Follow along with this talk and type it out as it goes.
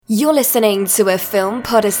You're listening to a Film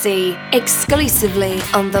Podyssey, exclusively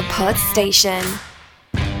on the Pod Station.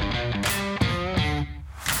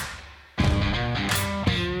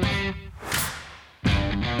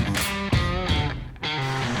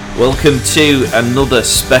 Welcome to another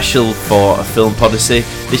special for a Film Podyssey.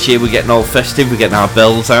 This year we're getting all festive, we're getting our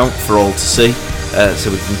bells out for all to see,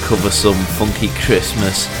 so we can cover some funky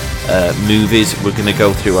Christmas movies. We're going to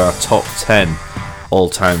go through our top 10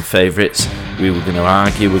 all-time favourites. We were going to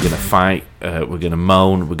argue, we're going to fight, we're going to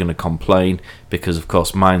moan, we're going to complain, because of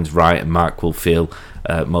course mine's right and Mark will feel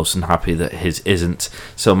most unhappy that his isn't.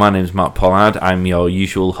 So my name's Mark Pollard, I'm your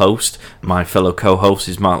usual host. My fellow co-host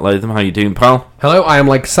is Mark Latham. How you doing, pal? Hello, I am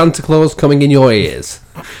like Santa Claus coming in your ears.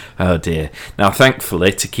 Oh dear. Now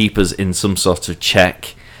thankfully, to keep us in some sort of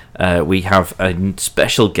check, we have a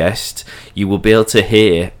special guest. You will be able to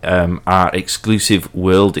hear our exclusive,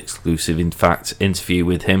 world exclusive, in fact, interview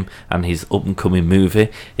with him and his up-and-coming movie.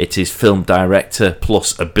 It is film director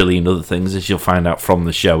plus a billion other things, as you'll find out from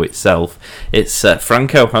the show itself. It's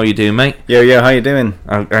Franco. How you doing, mate? Yo, how you doing?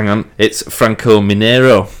 Hang on. It's Franco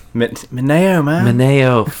Minero. Mineo, man.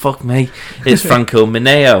 Mineo, fuck me. It's Franco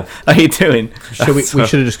Mineo. How you doing? We should have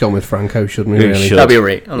just gone with Franco, shouldn't we? We Really? should. That'd be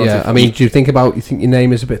right. Yeah, I mean, do you think your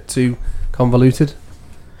name is a bit too convoluted?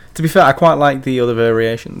 To be fair, I quite like the other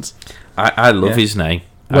variations. I love his name.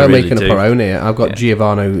 We're really making do. up our own here. I've got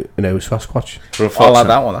Giovanni, Sasquatch. I like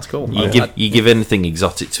that one. That's cool. You give anything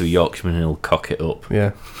exotic to a Yorkshireman and he'll cock it up.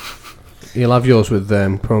 Yeah. You'll have yours with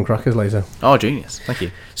prawn crackers later. Oh, genius. Thank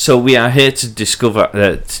you. So we are here to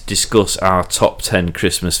discuss our top 10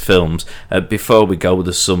 Christmas films. Before we go,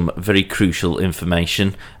 there's some very crucial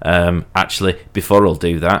information. Actually, before I'll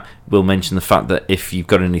do that, we'll mention the fact that if you've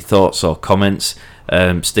got any thoughts or comments,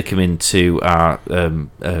 stick them into our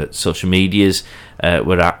social medias.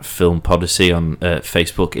 We're at Film Podyssey on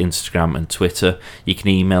Facebook, Instagram and Twitter. You can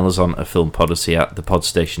email us on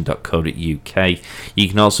filmpodyssey@thepodstation.co.uk. You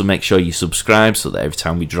can also make sure you subscribe so that every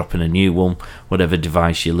time we drop in a new one, whatever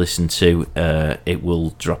device you listen to, it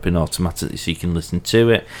will drop in automatically so you can listen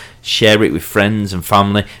to it. Share it with friends and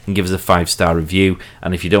family and give us a 5-star review.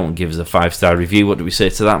 And if you don't give us a 5-star review, what do we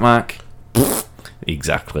say to that, Mark?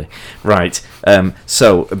 Exactly. Right.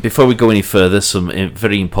 So, before we go any further, some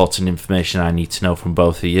very important information I need to know from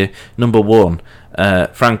both of you. Number one,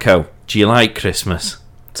 Franco, do you like Christmas?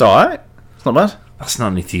 It's alright. It's not bad. That's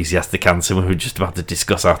not an enthusiastic answer when we're just about to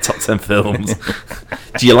discuss our top 10 films.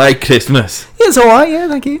 Do you like Christmas? Yeah, it's alright. Yeah,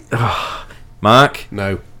 thank you. Mark?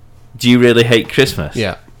 No. Do you really hate Christmas?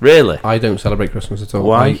 Yeah. Really? I don't celebrate Christmas at all.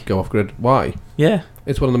 Why? I go off grid. Why? Yeah.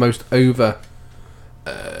 It's one of the most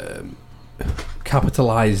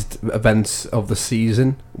capitalized events of the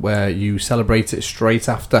season, where you celebrate it straight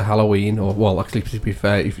after Halloween, or, well, actually, to be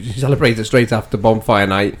fair, if you celebrate it straight after Bonfire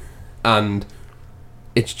Night, and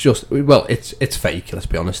it's just, well, it's fake, let's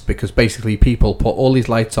be honest, because basically people put all these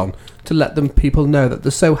lights on to let people know that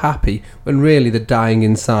they're so happy, when really they're dying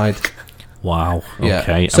inside. Wow. Yeah.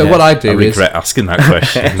 Okay. So what I do I is... regret asking that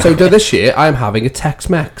question. So this year, I'm having a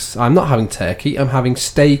Tex-Mex. I'm not having turkey, I'm having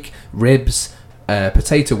steak, ribs,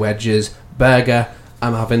 potato wedges, burger.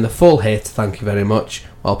 I'm having the full hit, thank you very much.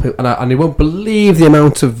 And you won't believe the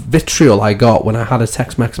amount of vitriol I got when I had a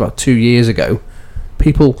Tex-Mex about 2 years ago.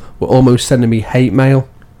 People were almost sending me hate mail.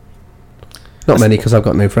 Not many, because I've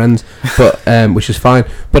got no friends, but which is fine.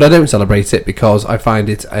 But I don't celebrate it because I find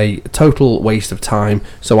it a total waste of time.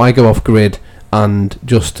 So I go off grid and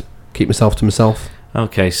just keep myself to myself.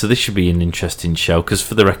 Okay, so this should be an interesting show, because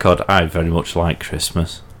for the record, I very much like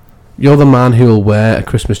Christmas. You're the man who will wear a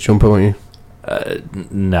Christmas jumper, won't you?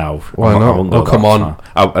 No. Why not? I won't go Oh, come that on.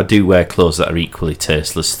 far. I do wear clothes that are equally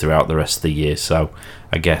tasteless throughout the rest of the year, so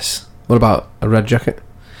I guess... What about a red jacket?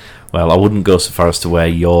 Well, I wouldn't go so far as to wear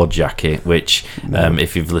your jacket, which,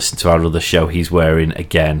 if you've listened to our other show, he's wearing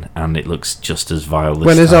again, and it looks just as vile this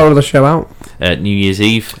When is time. our other show out? New Year's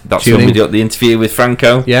Eve. That's Tune when we in. got the interview with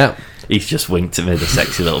Franco. Yeah. He's just winked at me, the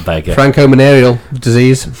sexy little beggar. Franco-venereal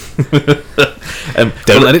disease.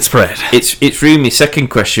 Don't let it spread. It's really my second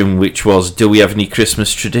question, which was, do we have any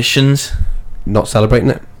Christmas traditions? Not celebrating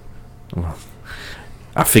it.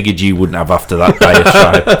 I figured you wouldn't have after that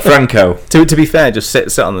diatribe. Franco. To be fair, just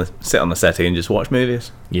sit on the settee and just watch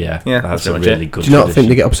movies. Yeah, Yeah, that's that's a pretty much really it. good Do you not tradition. think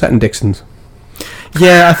they get upset in Dixon's?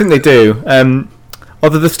 Yeah, I think they do.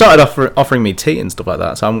 Although they've started offering me tea and stuff like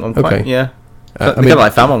that, so I'm quite Okay. yeah. I They're mean, kind of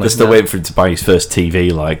like family. They're still waiting for him to buy his first TV,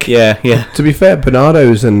 like. Yeah. To be fair,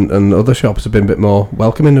 Bernardo's and other shops have been a bit more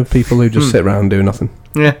welcoming of people who just sit around and do nothing.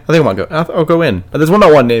 Yeah, I think I might go. I'll go in. But there's one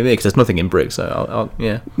near me because there's nothing in Brick, so I'll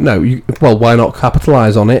yeah. No, why not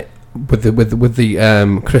capitalise on it with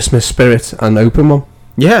the Christmas spirit and open one?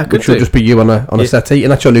 Yeah, good Which will to. just be you on a Yeah. settee,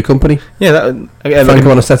 and that's your new company. Yeah, that.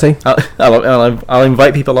 Franco on a settee. I'll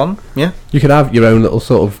invite people on. Yeah, You could have your own little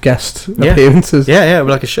sort of guest Yeah. appearances. yeah. I'll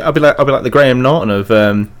be like I'll be like the Graham Norton of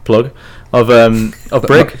plug of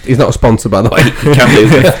Brig. He's not a sponsor, by the way. You can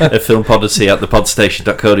do a film podyssey at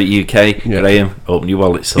thepodstation.co.uk. Yeah. Graham, open your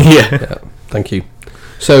wallet, son. Yeah. Yeah, thank you.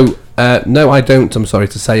 So, no, I don't. I'm sorry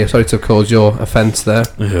to say. I'm sorry to cause your offence there.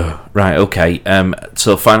 Ugh. Right, okay.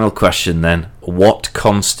 So, final question then. What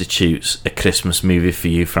constitutes a Christmas movie for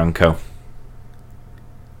you, Franco?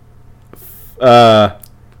 Yes.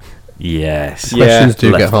 Yeah. Questions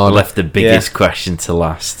do get harder. Left the biggest question to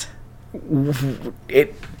last.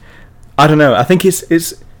 I don't know. I think it's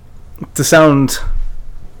to sound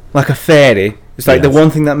like a fairy. It's like the Yes.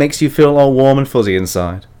 one thing that makes you feel all warm and fuzzy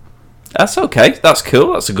inside. That's okay. That's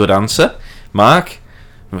cool. That's a good answer. Mark?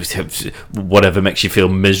 Whatever makes you feel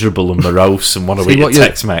miserable and morose and want to See, eat a what you-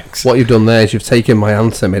 Tex-Mex. What you've done there is you've taken my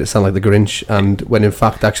answer, made it sound like the Grinch, and when in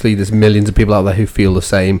fact, actually, there's millions of people out there who feel the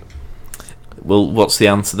same. Well, what's the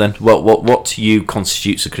answer then? What to you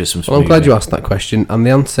constitutes a Christmas Well, movie? I'm glad you asked that question, and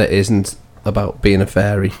the answer isn't about being a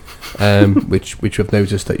fairy, which I've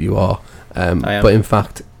noticed that you are. I am. But in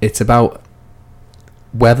fact, it's about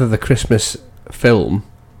whether the Christmas film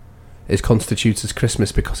is constitutes as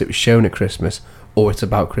Christmas because it was shown at Christmas, or it's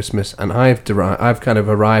about Christmas. And I've kind of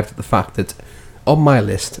arrived at the fact that on my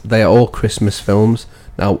list they are all Christmas films.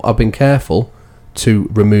 Now I've been careful to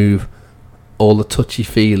remove all the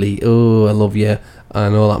touchy-feely, oh, I love you,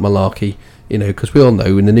 and all that malarkey, because we all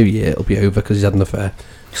know in the new year it'll be over because he's had an affair.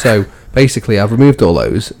 So basically, I've removed all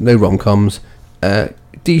those. No rom-coms,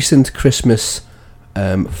 decent Christmas,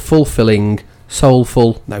 fulfilling,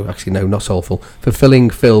 soulful. No, actually, no, not soulful. Fulfilling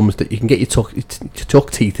films that you can get your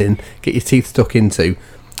tuck teeth in, get your teeth stuck into,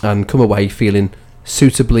 and come away feeling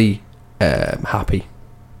suitably happy.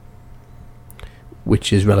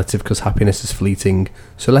 Which is relative because happiness is fleeting.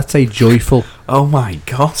 So let's say joyful. Oh my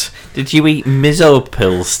god. Did you eat Mizzo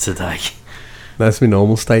pills today? That's my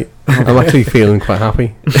normal state. I'm actually feeling quite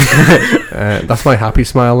happy. That's my happy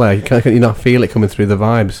smile there. Can you not feel it coming through the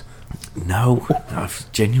vibes? No, I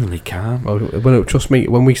genuinely can't. Well, trust me,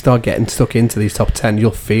 when we start getting stuck into these top 10,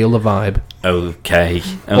 you'll feel the vibe. Okay.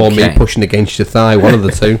 Or me pushing against your thigh, one of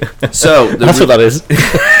the two. So That's what that is.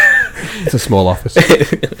 It's a small office.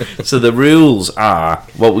 So the rules are,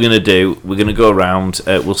 what we're going to do, we're going to go around,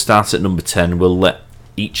 we'll start at number 10, we'll let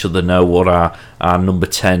each other know what our number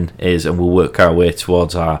 10 is, and we'll work our way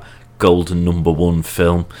towards our golden number 1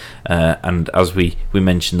 film. And as we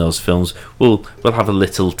mention those films, we'll have a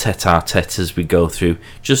little tete-a-tete as we go through,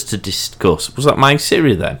 just to discuss. Was that my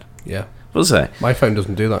Siri then? Yeah. Was it? My phone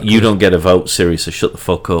doesn't do that. You don't get a vote, Siri, so shut the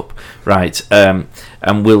fuck up. Right, and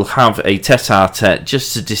we'll have a tete-a-tete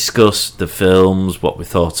just to discuss the films, what we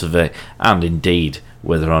thought of it, and indeed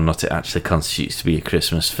whether or not it actually constitutes to be a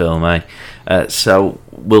Christmas film, So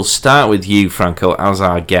we'll start with you, Franco, as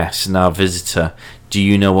our guest and our visitor. Do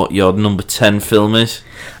you know what your number 10 film is?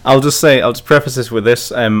 I'll just preface this with this.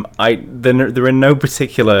 They're in no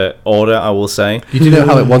particular order, I will say. You do know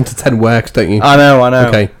how 1 to 10 works, don't you? I know.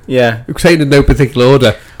 Okay. Yeah. You're saying in no particular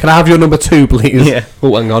order. Can I have your number 2, please? Yeah.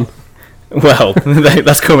 Oh, hang on. Well,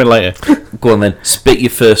 that's coming later. Go on then, spit your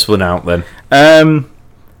first one out then. I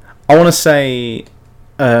want to say...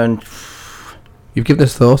 You've given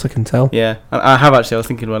this thought, I can tell. yeah, I have actually. I was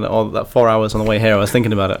thinking about it all that 4 hours on the way here. I was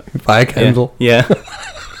thinking about it. Fire Kendall. Yeah.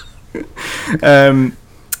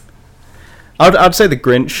 I'd say The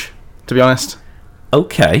Grinch, to be honest.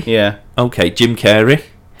 Okay. Yeah. Okay, Jim Carrey.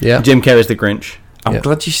 Yeah. Jim Carrey's The Grinch. I'm Yeah.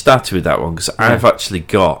 glad you started with that one, because I've actually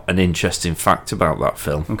got an interesting fact about that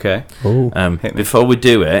film. Okay. Oh. Hit me. Before we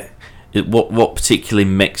do it, what particularly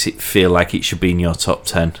makes it feel like it should be in your top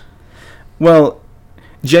 10? Well,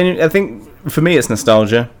 I think for me it's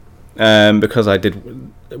nostalgia, because I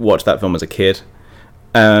did watch that film as a kid.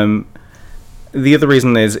 The other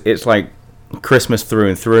reason is it's like Christmas through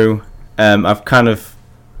and through. I've kind of,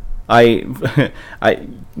 I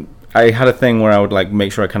had a thing where I would like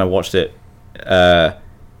make sure I kind of watched it,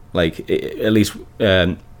 like at least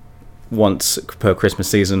once per Christmas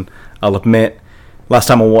season. I'll admit, last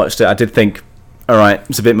time I watched it, I did think, all right,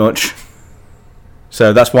 it's a bit much.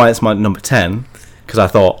 So that's why it's my number 10, because I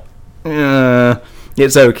thought,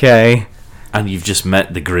 it's okay. And you've just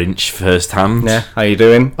met the Grinch firsthand. Yeah, how you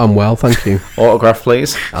doing? I'm well, thank you. Autograph,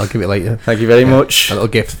 please. I'll give it later. Thank you very much. A little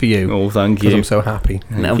gift for you. Oh, thank Because you. I'm so happy.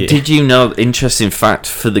 Now, you. did you know, interesting fact,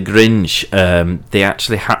 for the Grinch, they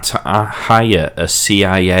actually had to hire a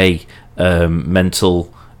CIA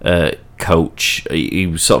mental coach. He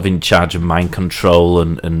was sort of in charge of mind control,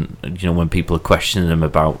 and when people are questioning him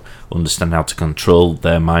about understanding how to control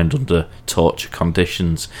their mind under torture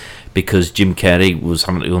conditions, because Jim Carrey was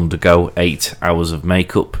having to undergo 8 hours of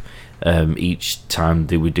makeup each time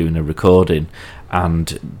they were doing a recording.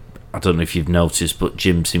 And I don't know if you've noticed, but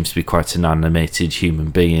Jim seems to be quite an animated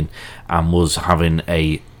human being, and was having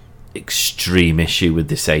a extreme issue with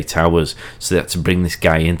this 8 hours, so they had to bring this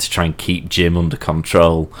guy in to try and keep Jim under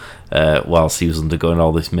control whilst he was undergoing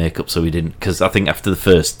all this makeup, so he didn't, because I think after the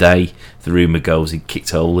first day, the rumour goes he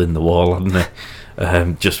kicked a hole in the wall, hadn't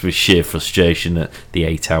he? Just with sheer frustration at the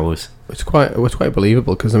 8 hours. It's quite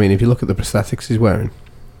believable, because I mean, if you look at the prosthetics he's wearing,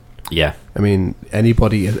 yeah, I mean,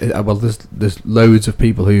 anybody, well, there's loads of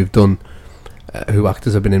people who've done who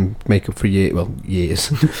actors have been in makeup for years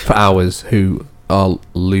for hours, who are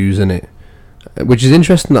losing it, which is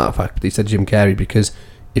interesting, that fact. But he said Jim Carrey, because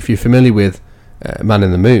if you're familiar with Man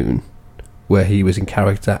in the Moon, where he was in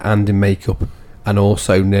character and in makeup, and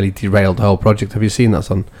also nearly derailed the whole project. Have you seen that?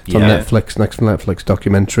 It's on Netflix, next Netflix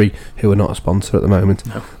documentary, who are not a sponsor at the moment,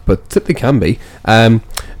 but they can be.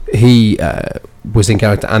 He was in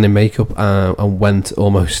character and in makeup, and went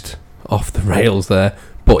almost off the rails there,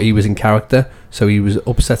 but he was in character, so he was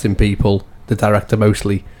upsetting people, the director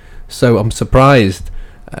mostly. So I'm surprised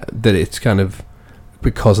that it's kind of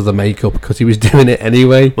because of the makeup, because he was doing it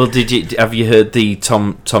anyway. Well, have you heard the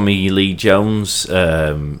Tommy Lee Jones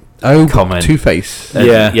comment? Two-Face.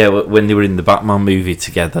 Yeah, when they were in the Batman movie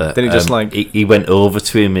together. Then he just he went over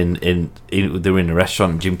to him they were in a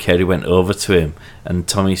restaurant, and Jim Carrey went over to him, and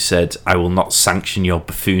Tommy said, "I will not sanction your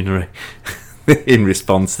buffoonery," in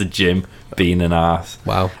response to Jim being an arse.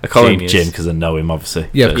 Wow. I call him Jim because I know him, obviously.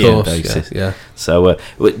 Yeah, of course. Yeah. So,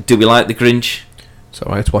 do we like The Grinch? It's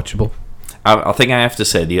alright, it's watchable. I think I have to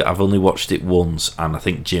say that I've only watched it once, and I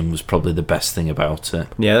think Jim was probably the best thing about it.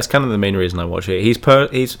 Yeah, that's kind of the main reason I watch it. He's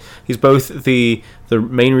both the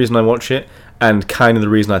main reason I watch it, and kind of the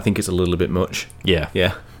reason I think it's a little bit much. Yeah.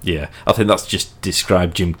 I think that's just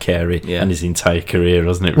described Jim Carrey and his entire career,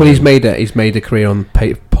 hasn't it? Well, really? he's made a career on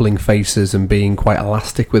pulling faces and being quite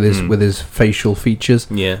elastic with his facial features.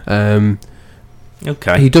 Yeah.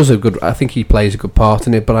 Okay. He does I think he plays a good part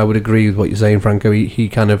in it, but I would agree with what you're saying, Franco. He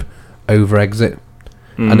kind of over-eggs it,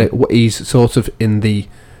 and he's sort of in the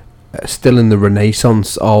still in the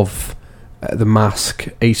renaissance of The Mask,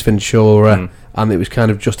 Ace Ventura, and it was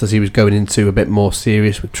kind of just as he was going into a bit more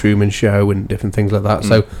serious with Truman Show and different things like that.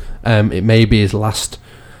 So it may be his last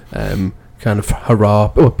kind of hurrah,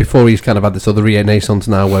 before he's kind of had this other renaissance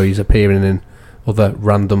now where he's appearing in other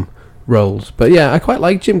random roles. But yeah, I quite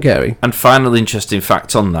like Jim Carrey. And final interesting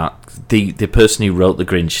fact on that, the person who wrote The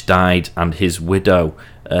Grinch died, and his widow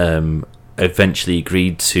eventually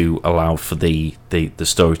agreed to allow for the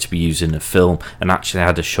story to be used in a film, and actually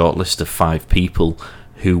had a short list of 5 people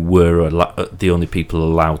who were the only people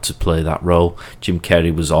allowed to play that role. Jim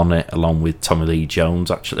Carrey was on it, along with Tommy Lee Jones,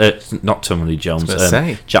 actually. Not Tommy Lee Jones,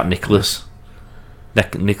 Jack Nicholson.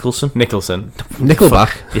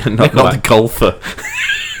 Nickelback. Yeah, not the golfer.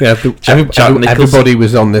 Yeah, everybody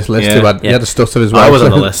was on this list. He had a stutter as well. I was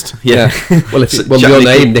on the list. Yeah. Well, your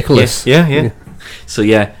name, Nicholas. Yeah. So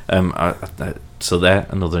yeah, so there,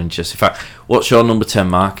 another interesting fact. What's your number 10,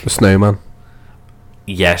 Mark? The Snowman.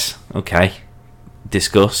 Yes. Okay.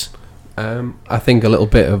 Discuss. I think a little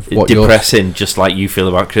bit of what depressing, just like you feel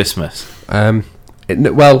about Christmas.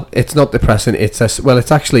 Well, it's not depressing. It's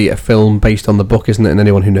actually a film based on the book, isn't it? And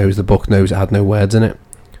anyone who knows the book knows it had no words in it.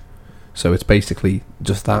 So it's basically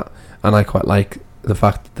just that, and I quite like the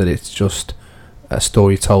fact that it's just a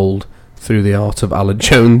story told through the art of Alan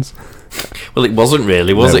Jones. Well, it wasn't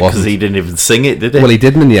really, was it? Because he didn't even sing it, did he? Well, he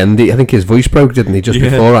didn't in the end. I think his voice broke, didn't he, just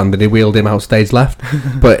beforehand, and he wheeled him out stage left.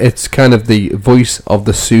 But it's kind of the voice of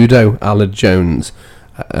the pseudo Alan Jones.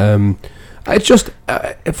 It's just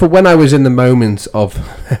for when I was in the moment of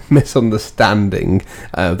misunderstanding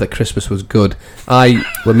that Christmas was good, I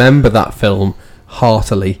remember that film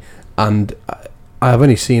heartily, and I've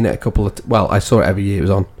only seen it a couple of... I saw it every year it was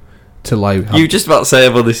on. Till I you were just about to say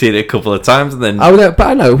I've only seen it a couple of times, and then... But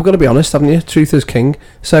I know, we've got to be honest, haven't you? Truth is king.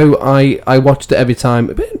 So I watched it every time.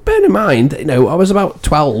 Bear in mind, I was about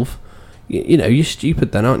 12. You're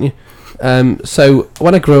stupid then, aren't you? So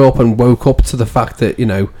when I grew up and woke up to the fact that,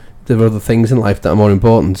 there are other things in life that are more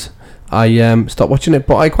important, I stopped watching it.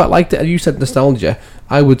 But I quite liked it. You said nostalgia.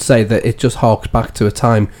 I would say that it just harks back to a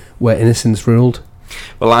time where innocence ruled.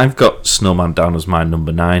 Well, I've got Snowman down as my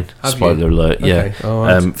number 9. Spoiler alert, yeah. Okay.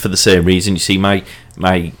 Right. For the same reason. You see, my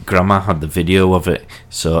my grandma had the video of it,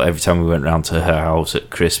 so every time we went round to her house at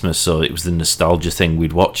Christmas, so it was the nostalgia thing,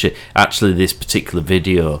 we'd watch it. Actually, this particular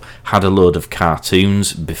video had a load of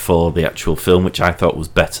cartoons before the actual film, which I thought was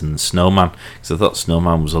better than Snowman, because I thought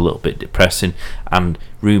Snowman was a little bit depressing, and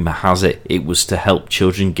rumour has it, it was to help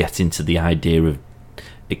children get into the idea of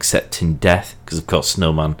accepting death, because of course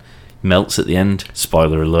Snowman melts at the end.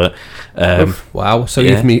 Spoiler alert. Wow. So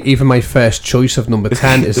yeah. even my first choice of number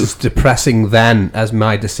 10 is as depressing then as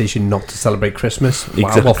my decision not to celebrate Christmas. Wow.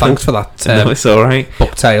 Exactly. Well, thanks for that. No, it's all right.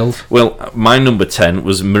 Bucktailed. Well, my number 10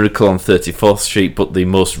 was Miracle on 34th Street, but the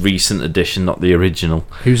most recent edition, not the original.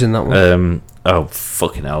 Who's in that one? Oh,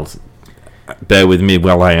 fucking hell. Bear with me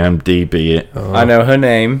while I IMDb it. Oh. I know her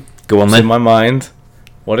name. Go on It's then. in my mind.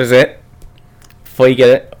 What is it? Before you get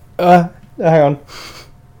it. Hang on.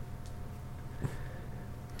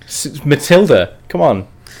 Matilda. Come on.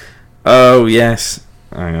 Oh, yes.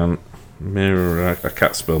 Hang on. I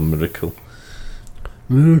can't spell miracle.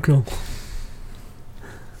 Miracle.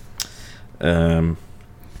 It's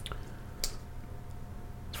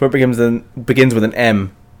where it begins with an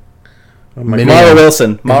M. Oh my Minnie. God. Mara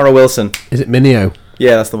Wilson. Mara Wilson. Is it Minio?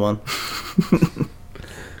 Yeah, that's the one.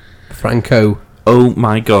 Franco. Oh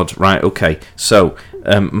my God! Right, okay. So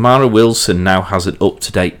Mara Wilson now has an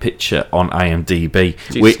up-to-date picture on IMDb,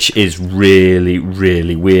 Jeez. which is really,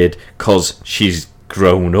 really weird because she's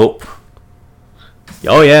grown up.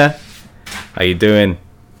 Oh yeah. How you doing?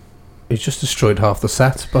 He's just destroyed half the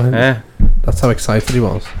set behind. Yeah. That's how excited he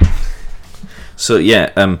was. So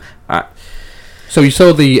yeah, So you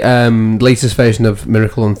saw the latest version of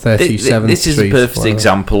Miracle on 37th this is a Street. perfect Wow.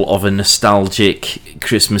 example of a nostalgic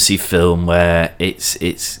Christmassy film where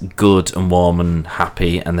it's good and warm and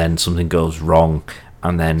happy, and then something goes wrong,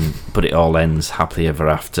 but it all ends happily ever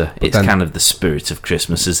after. It's then- kind of the spirit of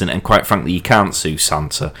Christmas, isn't it? And quite frankly, you can't sue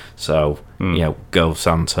Santa, so go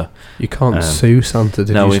Santa. You can't sue Santa,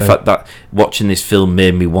 did No, you in say? fact, that watching this film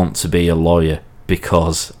made me want to be a lawyer,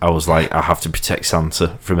 because I was like, I have to protect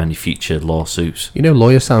Santa from any future lawsuits. You know,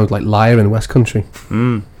 lawyer sounds like liar in West Country.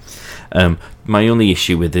 My only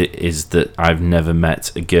issue with it is that I've never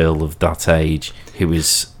met a girl of that age who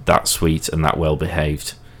is that sweet and that well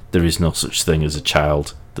behaved. There is no such thing as a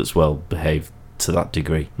child that's well behaved to that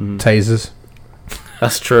degree. Tasers.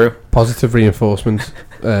 That's true. Positive reinforcement.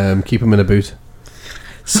 Keep them in a boot.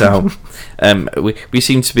 So we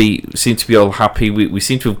seem to be all happy. We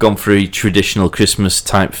seem to have gone for a traditional Christmas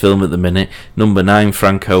type film at the minute. Number 9,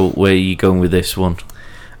 Franco, where are you going with this one?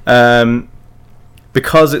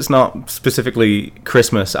 Because it's not specifically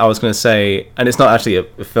Christmas, I was going to say, and it's not actually a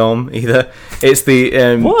film either. It's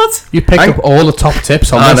the What? You picked up all the top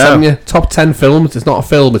tips on I this, know. haven't you? Top 10 films. It's not a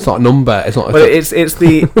film. It's not a number. It's not. Well, it's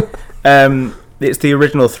the it's the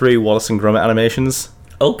original 3 Wallace and Gromit animations,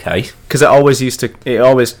 Okay. because it always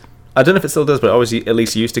I don't know if it still does, but it always at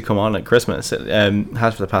least used to come on at Christmas. It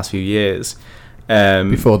has for the past few years.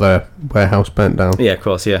 before the warehouse burnt down. Yeah, of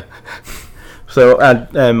course, yeah. So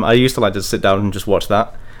I used to like to sit down and just watch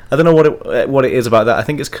that. I don't know what it is about that. I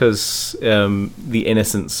think it's because the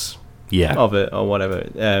innocence Yeah. of it or whatever.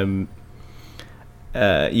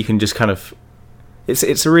 You can just kind of.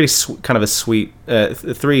 It's a really kind of a sweet,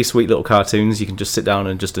 3 sweet little cartoons you can just sit down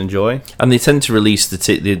and just enjoy. And they tend to release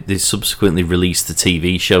they subsequently released the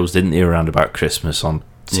TV shows, didn't they, around about Christmas on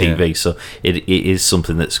TV? Yeah. So it is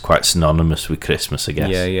something that's quite synonymous with Christmas, I guess.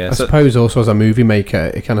 Yeah. I suppose also as a movie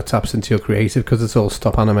maker, it kind of taps into your creative because it's all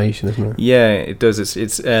stop animation, isn't it? Yeah, it does.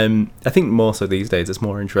 It's. I think more so these days, it's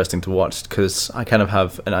more interesting to watch because I kind of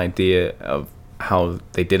have an idea of how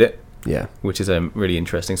they did it, Yeah. which is really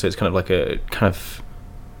interesting. So it's kind of like a kind of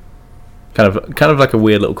like a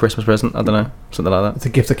weird little Christmas present. I don't know, something like that. It's a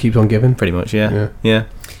gift that keeps on giving. Pretty much, yeah.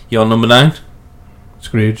 Your number 9?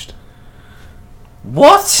 Scrooged.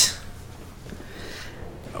 What?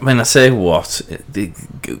 I mean, I say what?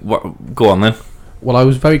 Go on then. Well, I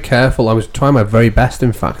was very careful. I was trying my very best,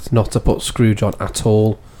 in fact, not to put Scrooge on at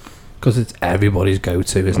all because it's everybody's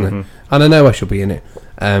go-to, isn't it? And I know I should be in it.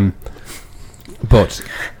 But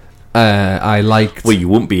I liked... Well, you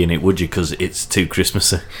wouldn't be in it, would you? Because it's too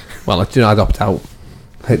Christmassy. Well, I'd opt out.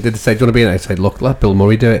 Did they say, do you want to be in it? I said, look, let Bill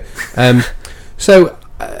Murray do it.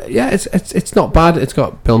 Yeah, it's not bad. It's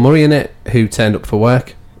got Bill Murray in it, who turned up for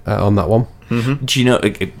work on that one. Do you know,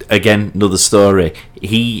 again, another story,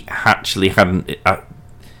 he actually hadn't...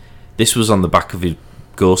 this was on the back of his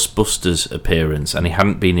Ghostbusters appearance, and he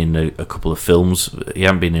hadn't been in a couple of films. He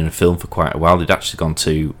hadn't been in a film for quite a while. He'd actually gone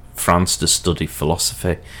to France to study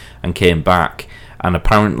philosophy and came back, and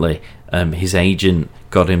apparently his agent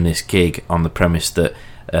got him this gig on the premise that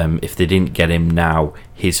if they didn't get him now,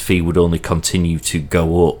 his fee would only continue to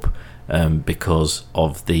go up because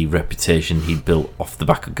of the reputation he'd built off the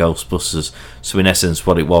back of Ghostbusters. So in essence,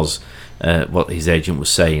 what it was, what his agent was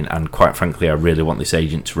saying, and quite frankly, I really want this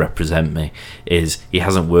agent to represent me, is he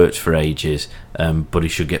hasn't worked for ages, but he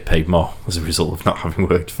should get paid more as a result of not having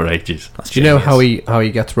worked for ages. Do you know how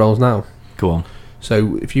he gets roles now? Go on.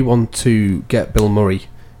 So if you want to get Bill Murray,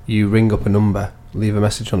 you ring up a number, leave a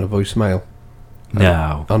message on a voicemail.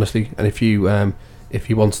 No. Honestly, and if he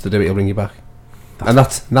wants to do it, he'll ring you back. And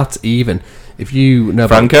that's even. If you know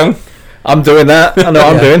Franco? I'm doing that. I know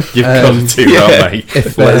I'm doing. You've got to, mate.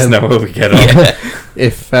 Let us know how we get on.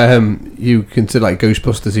 If you consider like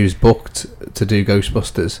Ghostbusters, he was booked to do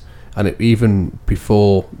Ghostbusters, and even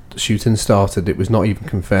before shooting started, it was not even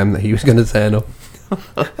confirmed that he was going to turn up.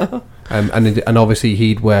 And obviously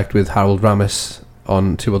he'd worked with Harold Ramis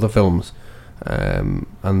on 2 other films,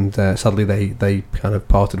 and sadly they kind of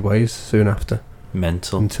parted ways soon after.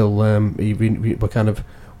 Mental. Until he kind of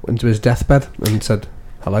went to his deathbed and said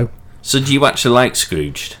hello. So do you actually like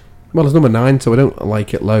Scrooged? Well, it's number 9, so I don't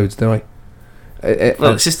like it loads, do I?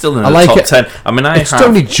 Well, it's still in I the like top it. 10. I mean, It's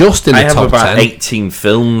only just in the I have top about 10. 18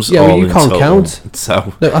 films. Yeah, all well, you in can't total, count.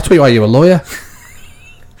 So No, that's why you're a lawyer.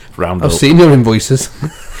 round I've up. seen your invoices.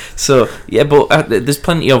 So yeah, but there's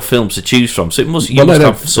plenty of films to choose from. So you must Well, no,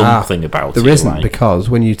 have something about it. There isn't, like. because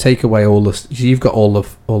when you take away all the, you've got all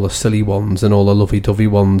the silly ones and all the lovey-dovey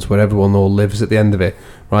ones where everyone all lives at the end of it,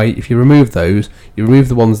 right? If you remove those, you remove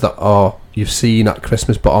the ones that you've seen at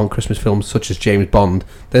Christmas but aren't Christmas films, such as James Bond.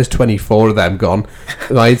 There's 24 of them gone,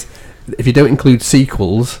 right? If you don't include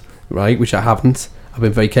sequels, right, which I haven't, I've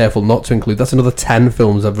been very careful not to include. That's another 10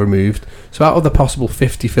 films I've removed. So out of the possible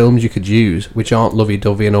 50 films you could use, which aren't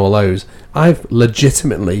lovey-dovey and all those, I've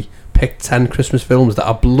legitimately picked 10 Christmas films that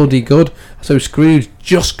are bloody good. So Scrooge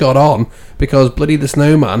just got on because Bloody the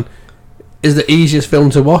Snowman is the easiest film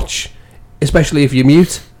to watch, especially if you're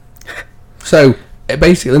mute. So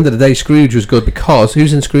basically, at the end of the day, Scrooge was good because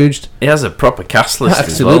who's in Scrooged? It has a proper cast list.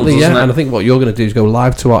 Absolutely, as well, doesn't it? And I think what you're going to do is go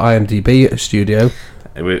live to our IMDb studio.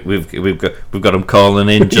 We've got them calling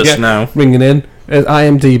in just Yeah, now. Ringing in.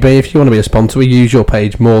 IMDb, if you want to be a sponsor, we use your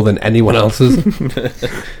page more than anyone else's.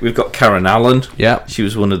 We've got Karen Allen. Yeah. She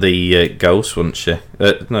was one of the ghosts, wasn't she?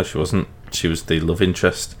 No, she wasn't. She was the love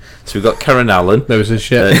interest. So we've got Karen Allen. There was a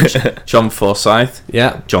shit. John Forsyth.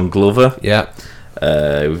 Yeah. John Glover. Yeah.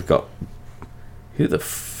 We've got... Who the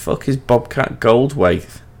fuck is Bobcat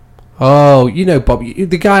Goldthwait? Oh, you know Bob,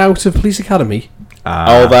 the guy out of Police Academy.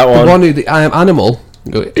 Oh, that The one. one who, I am Animal.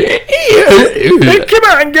 Come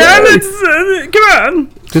on, guys. Come on.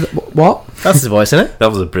 What? That's his voice, isn't it? That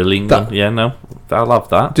was a brilliant That- one. Yeah, no. I'll have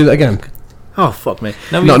that. Do that again. Oh, fuck me.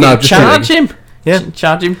 No, No, you no, can just charge kidding. him. Yeah.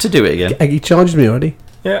 Charge him to do it again. He charged me already.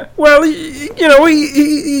 Yeah. Well,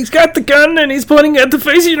 he's got the gun and he's pointing at the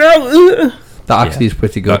face, That actually is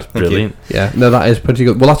pretty good. That's brilliant. Yeah, no, that is pretty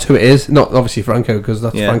good. Well, that's who it is. Not obviously Franco, because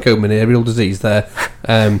that's Yeah. Franco-venereal disease there.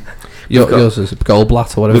 got- Yours is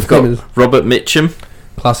Goldblatt or whatever. We've his name got is. Robert Mitchum,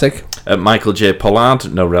 Classic. Michael J.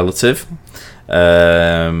 Pollard, no relative.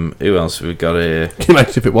 Who else have we got here? Can you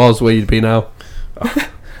imagine if it was where you'd be now?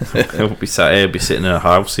 He'll be sat here, be sitting in a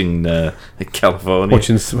house in California.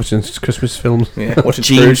 Watching Christmas films. Yeah. Watching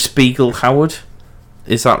Gene Scrooge. Spiegel Howard.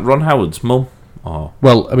 Is that Ron Howard's mum? Oh,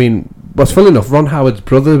 Well, I mean, what's funny enough, Ron Howard's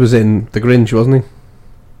brother was in The Grinch, wasn't he?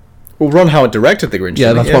 Well, Ron Howard directed The Grinch. Yeah,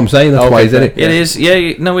 didn't that's he? what I'm saying. That's why he's in it. it is.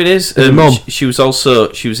 Yeah, no, it is. His mum. She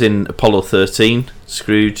was in Apollo 13,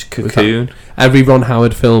 Scrooge, Cocoon. Every Ron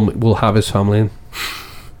Howard film will have his family in.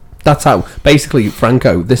 That's how, basically,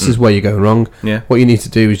 Franco, this is where you're going wrong. Yeah. What you need to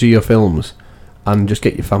do is do your films and just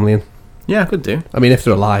get your family in. Yeah, I could do. I mean, if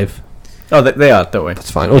they're alive, Oh, they are, don't we?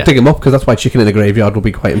 that's fine. Or Yeah. dig them up, because that's why chicken in the graveyard will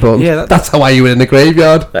be quite important. Yeah, that's how I you in the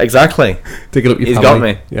graveyard. Exactly. Digging up your He's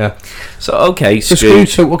family. got me. Yeah. So okay, So Scrooge.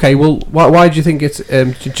 Scrooge, so, okay, well, why do you think it's,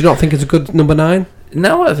 do you not think it's a good number 9?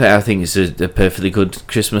 No, I think it's a perfectly good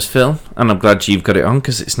Christmas film, and I'm glad you've got it on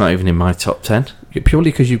because it's not even in my top 10.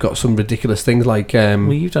 Purely because you've got some ridiculous things like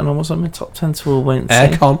Well, you don't know what's on my top 10, so we'll wait and see.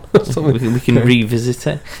 aircon or something. We can revisit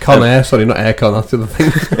it. Con Air, sorry, not aircon, that's the other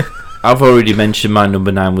thing. I've already mentioned my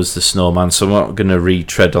number 9 was The Snowman, so I'm not going to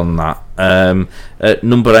retread on that.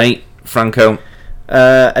 Number 8, Franco.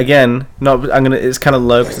 Again, it's kind of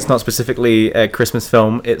low because it's not specifically a Christmas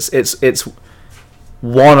film. It's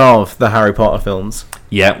one of the Harry Potter films.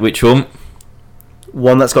 Yeah, which one?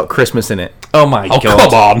 One that's got Christmas in it. Oh my Oh, god!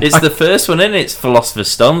 come on. It's the first one, isn't it? It's Philosopher's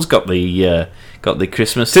Stone's got the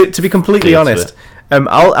Christmas. To be completely feel to honest, it.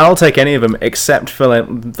 I'll take any of them except for like,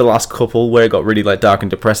 the last couple where it got really like dark and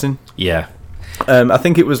depressing. Yeah, I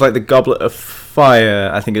think it was like the Goblet of Fire.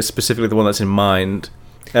 I think it's specifically the one that's in mind.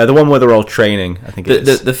 The one where they're all training. I think it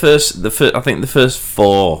is. the first I think the first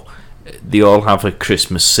 4 they all have a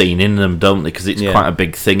Christmas scene in them, don't they? Because it's quite a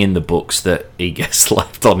big thing in the books that he gets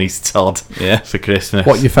left on his Todd for Christmas.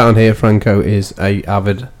 What you found here, Franco, is a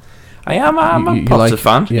avid... I'm a Potter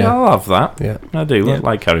fan. Yeah, I'll have that. Yeah. I do. I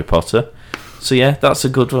like Harry Potter. So yeah, that's a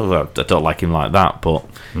good one. Well, I don't like him like that, but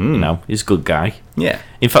you know, he's a good guy. Yeah.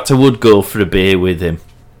 In fact, I would go for a beer with him.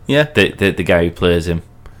 Yeah. The guy who plays him.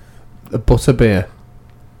 A butterbeer.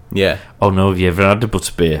 Yeah. Oh no, have you ever had a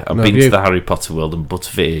butterbeer? I've been to the Harry Potter world, and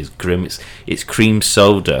butterbeer is grim. It's cream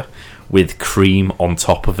soda with cream on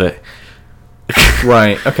top of it.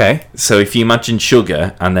 Right, okay. So if you imagine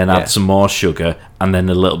sugar and then add some more sugar and then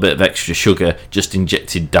a little bit of extra sugar just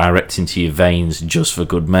injected direct into your veins just for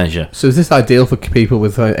good measure. So is this ideal for people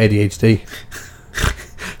with ADHD?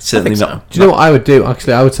 Certainly not. Do you know what I would do?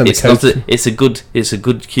 Actually, I would send It's a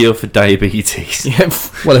good cure for diabetes.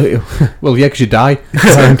 Well, yeah, because you die.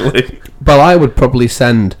 Exactly. But I would probably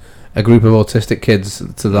send a group of autistic kids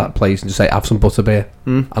to that place and just say, have some butterbeer,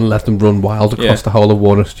 and let them run wild across the whole of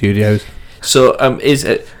Warner Studios. So,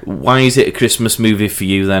 why is it a Christmas movie for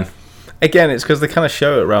you then? Again, it's because they kind of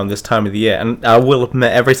show it around this time of the year, and I will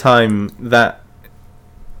admit, every time that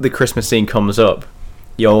the Christmas scene comes up,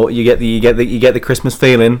 you get the Christmas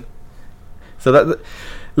feeling. So that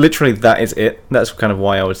literally that is it. That's kind of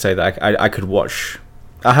why I would say that I could watch.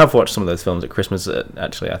 I have watched some of those films at Christmas.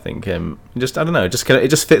 Actually, I think just I don't know. It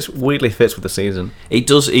just weirdly fits with the season. It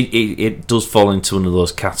does. It does fall into one of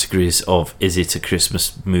those categories of is it a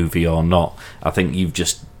Christmas movie or not? I think you've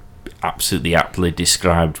just absolutely aptly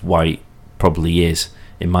described why it probably is,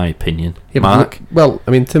 in my opinion. Yeah, Mark? Well,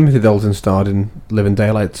 I mean, Timothy Dalton starred in Living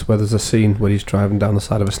Daylights, where there's a scene where he's driving down the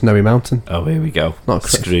side of a snowy mountain. Oh, here we go. Not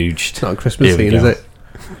Scrooged. It's not a Christmas Here we scene, go. is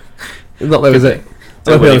it? Not though, is it?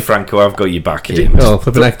 Don't worry, Franco, I've got you back here. Oh,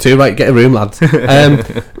 flipping act 2, right, get a room, lads.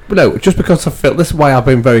 But no, just because this is why I've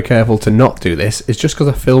been very careful to not do this, is just because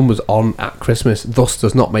a film was on at Christmas, thus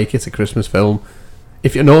does not make it a Christmas film.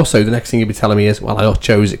 And also, the next thing you'd be telling me is, well, I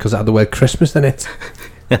chose it because it had the word Christmas in it.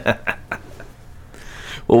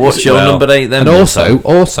 Well, what's your number 8 then? And also,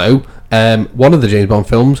 one of the James Bond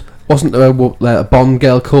films, wasn't there a Bond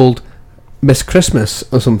girl called Miss Christmas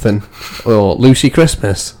or something? Or Lucy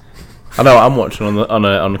Christmas? I know. I'm watching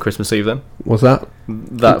on Christmas Eve. Then Was that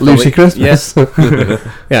film? Lucy Christmas? Yes.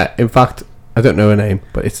 Yeah. In fact, I don't know her name,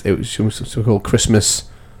 but it was called Christmas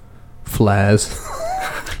Flares.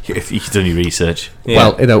 You've done your research. Yeah.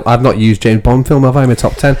 Well, I've not used James Bond film, have I, in my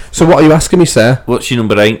top 10? So what are you asking me, sir? What's your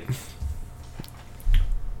number 8?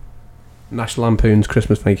 National Lampoon's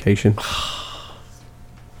Christmas Vacation.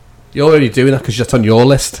 You're already doing that because that's on your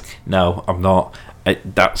list. No, I'm not.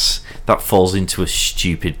 That falls into a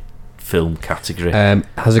stupid film category.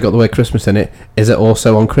 Has it got the word Christmas in it? Is it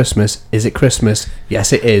also on Christmas? Is it Christmas?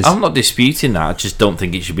 Yes, it is. I'm not disputing that. I just don't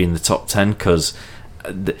think it should be in the top 10 because...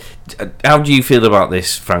 how do you feel about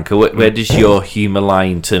this, Franco? Where does your humour lie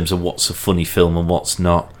in terms of what's a funny film and what's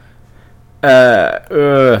not?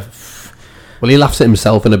 Well, he laughs at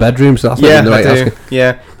himself in a bedroom, so that's maybe the right asking.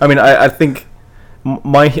 Yeah, I mean, I think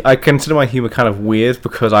I consider my humour kind of weird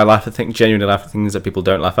because I genuinely laugh at things that people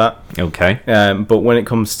don't laugh at. Okay. But when it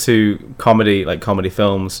comes to comedy, like comedy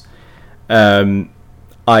films, I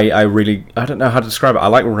really, I don't know how to describe it. I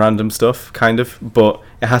like random stuff, kind of, but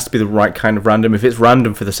it has to be the right kind of random. If it's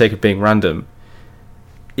random for the sake of being random,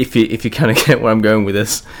 if you kind of get where I'm going with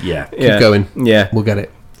this, Keep going. Yeah, We'll get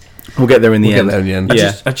it. We'll get there in the end.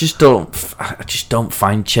 I just don't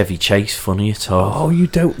find Chevy Chase funny at all. Oh, you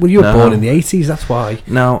don't? Well, you were born in the 80s, that's why.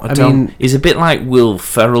 No, I don't. Mean, he's a bit like Will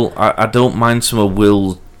Ferrell. I don't mind some of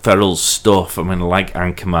Will Ferrell's stuff. I mean, I like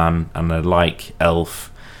Anchorman and I like Elf.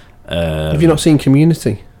 Have you not seen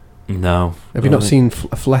Community? No. Have you not seen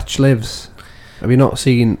Fletch Lives? Have you not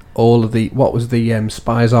seen all of the... What was the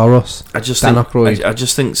Spies Are Us? I just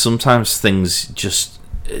think sometimes things just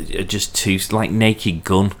are just too... Like Naked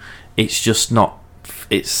Gun. It's just not...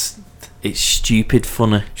 It's stupid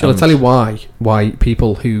funny. Shall I tell you why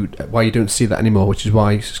you don't see that anymore, which is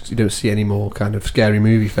why you don't see any more kind of scary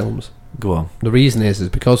movie films? Go on. The reason is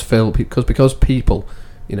because people,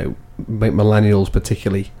 millennials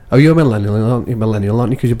particularly. Oh, you're a millennial, aren't you?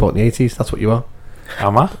 Because you're born in the 80s. That's what you are.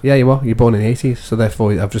 Am I? Yeah, you are. You're born in the 80s. So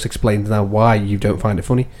therefore, I've just explained now why you don't find it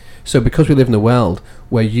funny. So because we live in a world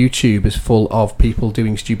where YouTube is full of people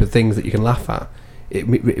doing stupid things that you can laugh at, it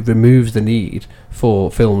removes the need for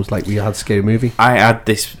films like we had Scary Movie. I had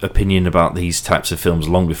this opinion about these types of films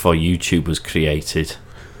long before YouTube was created.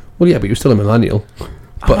 Well, yeah, but you're still a millennial.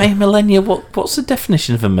 But am I a millennial? What's the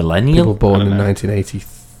definition of a millennial? People born in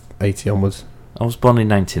 1980 onwards. I was born in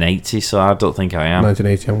 1980, so I don't think I am.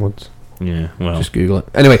 1980 onwards. Yeah, well. Just Google it.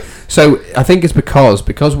 Anyway, so I think it's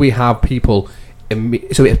because we have people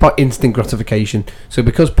so it's about instant gratification. So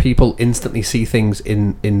because people instantly see things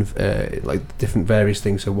in like different various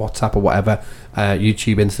things, so WhatsApp or whatever,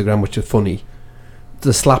 YouTube, Instagram, which are funny,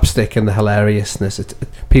 the slapstick and the hilariousness,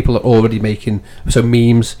 people are already making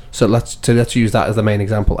memes. So let's use that as the main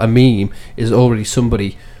example. A meme is already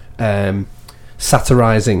somebody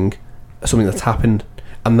satirizing something that's happened,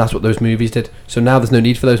 and that's what those movies did. So now there's no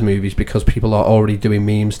need for those movies because people are already doing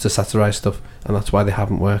memes to satirize stuff, and that's why they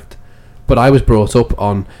haven't worked. But I was brought up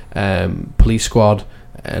on Police Squad,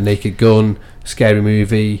 Naked Gun, Scary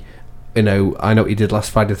Movie. I know what you did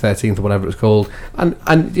last Friday the 13th or whatever it was called, and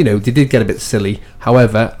they did get a bit silly.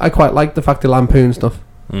 However, I quite like the fact they lampoon stuff.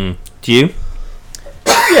 Do you?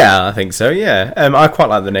 Yeah, I think so. Yeah, I quite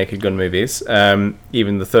like the Naked Gun movies.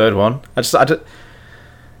 Even the third one.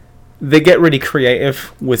 They get really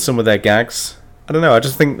creative with some of their gags. I don't know. I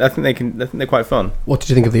think they're quite fun. What did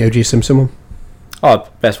you think of the O.J. Simpson one? Oh,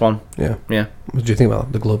 best one. Yeah. Yeah. What did you think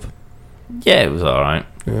about the glove? Yeah, it was all right.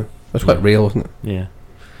 Yeah, it was quite real, wasn't it? Yeah.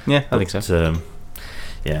 Yeah, I think so.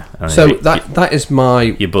 Yeah. So that is my...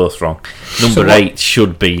 You're both wrong. Number 8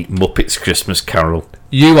 should be Muppets Christmas Carol.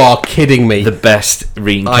 You are kidding me. The best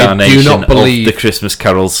reincarnation of the Christmas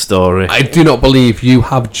Carol story. I do not believe you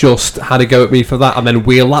have just had a go at me for that and then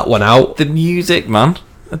wheel that one out. The music, man.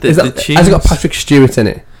 Has it got Patrick Stewart in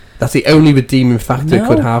it? That's the only redeeming factor it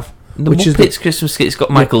could have. The Muppets Christmas Kit, it's got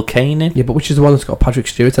Michael Caine in. Yeah, but which is the one that's got Patrick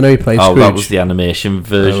Stewart? I know he played Scrooge. That was the animation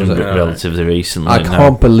version, but relatively recently. I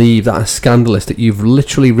can't believe that is scandalous that you've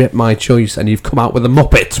literally ripped my choice and you've come out with a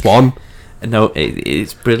Muppets one. No,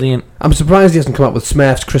 it's brilliant. I'm surprised he hasn't come out with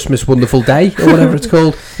Smurfs Christmas Wonderful Day or whatever it's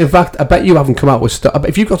called. In fact, I bet you haven't come out with...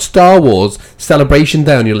 if you've got Star Wars Celebration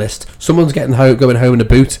Day on your list, someone's going home in a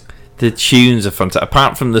boot. The tunes are fantastic.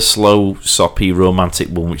 Apart from the slow, soppy, romantic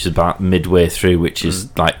one, which is about midway through, which is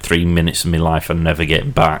like 3 minutes of my life I'm never getting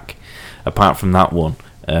back. Apart from that one,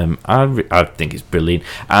 I think it's brilliant.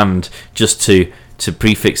 And just to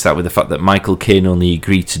prefix that with the fact that Michael Caine only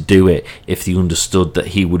agreed to do it if he understood that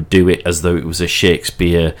he would do it as though it was a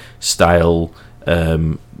Shakespeare-style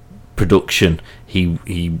production.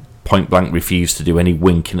 He point blank refused to do any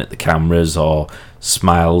winking at the cameras or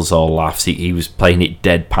smiles or laughs. He was playing it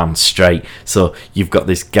deadpan straight. So you've got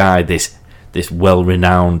this guy, this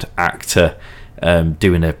well-renowned actor,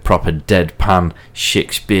 doing a proper deadpan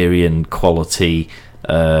Shakespearean quality.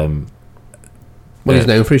 He's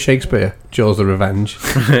known for his Shakespeare, Jaws of Revenge.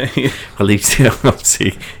 Well,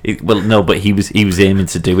 obviously, but he was aiming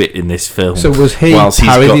to do it in this film. So was he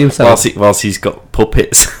parodying himself? Whilst he's got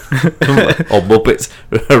puppets or Muppets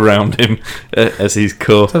around him as his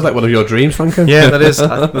core. Sounds like one of your dreams, Franco. Yeah, that is.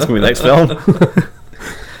 That's going to be the next film.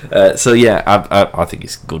 So yeah, I think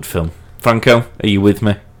it's a good film. Franco, are you with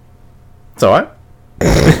me? It's all right.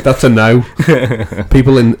 That's a no.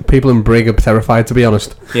 People in Brig are terrified, to be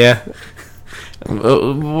honest. Yeah.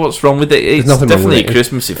 What's wrong with it? It's definitely a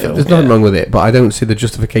Christmassy film. There's nothing wrong with it, but I don't see the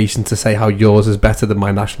justification to say how yours is better than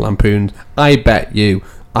my National Lampoon. I bet you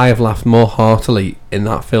I have laughed more heartily in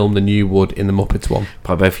that film than you would in the Muppets one.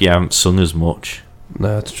 Probably if you haven't sung as much.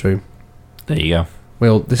 No, that's true. There you go.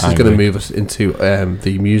 Well, this is going to move us into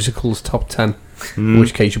the musicals top 10. In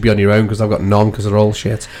which case you'll be on your own because I've got none because they're all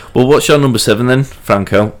shit. Well, what's your number 7 then,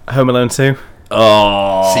 Franco? Home Alone 2.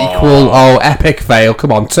 Oh, sequel! Oh, epic fail!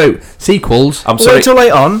 Come on, 2 sequels. I'm sorry. Wait till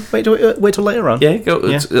later on. Wait till later on. Yeah, go.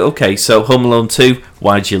 Yeah. Okay, so Home Alone 2.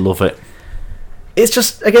 Why do you love it? It's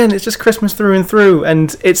just Christmas through and through,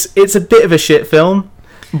 and it's a bit of a shit film,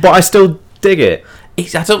 but I still dig it.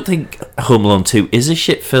 I don't think Home Alone 2 is a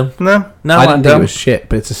shit film. No, I didn't think it was shit,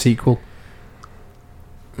 but it's a sequel.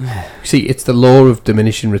 See, it's the law of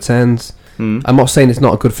diminishing returns. I'm not saying it's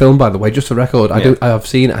not a good film, by the way. Just for record, I have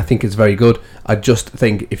seen it. I think it's very good. I just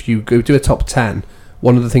think if you go do a top 10,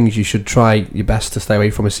 one of the things you should try your best to stay away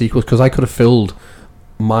from is sequels, because I could have filled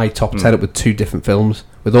my top 10 up with 2 different films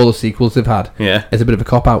with all the sequels they've had. Yeah, it's a bit of a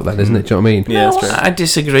cop out then, isn't it? Do you know what I mean? Yeah, that's true. I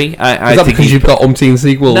disagree. Is that because you've got umpteen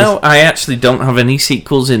sequels? No, I actually don't have any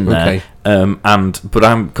sequels in there. Okay. But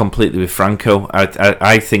I'm completely with Franco.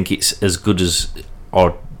 I think it's as good as,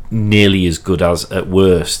 or nearly as good as, at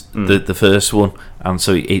worst, the first one, and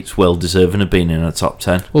so it's well deserving of being in a top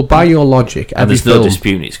 10. Well, by your logic, and there's no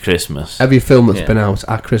dispute it's Christmas. Every film that's been out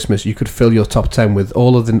at Christmas, you could fill your top 10 with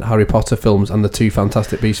all of the Harry Potter films and the 2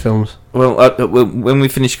 Fantastic Beasts films. Well, when we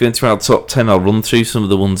finish going through our top 10, I'll run through some of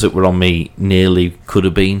the ones that were on me nearly could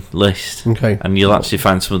have been list. Okay. And you'll actually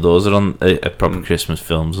find some of those are on a proper Christmas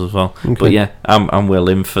films as well. Okay. But yeah, I'm well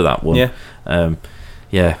in for that one. Yeah.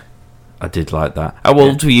 Yeah. I did like that. How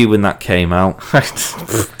old were you when that came out? I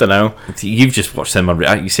don't know. You've just watched them.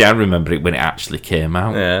 You see, I remember it when it actually came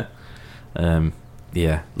out. Yeah.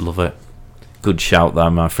 Yeah, love it. Good shout there,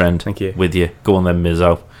 my friend. Thank you. With you. Go on then,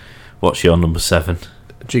 Mizzo. What's your number 7?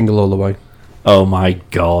 Jingle All the Way. Oh my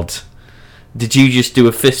God. Did you just do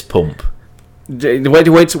a fist pump? Wait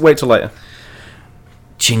till later.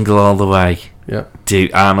 Jingle All the Way. Yeah,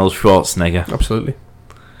 Dude, Arnold Schwarzenegger. absolutely.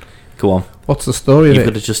 Go on. What's the story of You've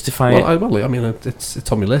it? got to justify Well, it. I mean,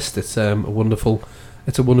 it's on my list. It's a wonderful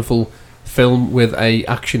film with a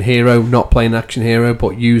action hero, not playing an action hero,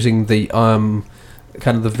 but using the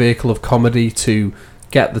kind of the vehicle of comedy to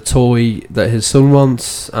get the toy that his son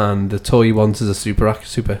wants, and the toy he wants is a super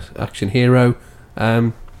action hero.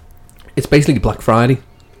 It's basically Black Friday.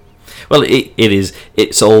 Well, it is.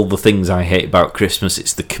 It's all the things I hate about Christmas.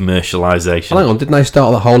 It's the commercialisation. Well, hang on, didn't I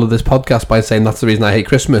start the whole of this podcast by saying that's the reason I hate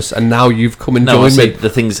Christmas, and now you've come and No, I joined me? said the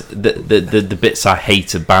things, the bits I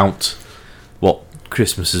hate about what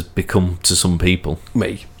Christmas has become to some people.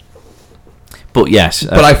 Me. But yes,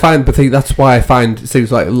 But I find, that's why I find it seems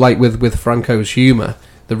like with Franco's humour,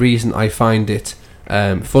 the reason I find it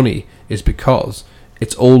funny is because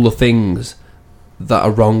it's all the things that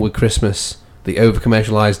are wrong with Christmas. The over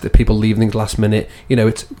commercialised, the people leaving things last minute. You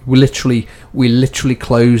know, we literally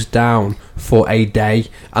closed down for a day,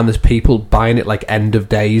 and there's people buying it like end of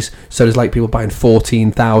days. So there's like people buying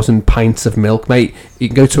 14,000 pints of milk, mate. You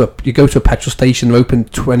go to a petrol station, they're open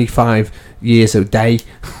 25 years a day.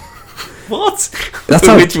 what? That's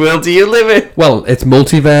how- Which world do you live in? Well, it's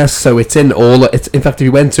multiverse, so it's in all. It's in fact, if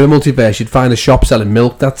you went to a multiverse, you'd find a shop selling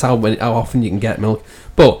milk. That's how often you can get milk.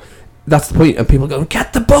 But that's the point, and people go,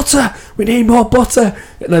 "Get the butter! We need more butter!"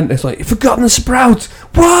 And then it's like, "You've forgotten the sprouts!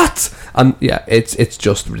 What?" And yeah, it's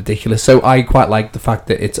just ridiculous. So I quite like the fact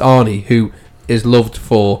that it's Arnie who is loved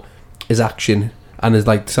for his action and is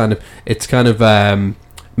like it's kind of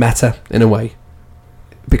meta in a way.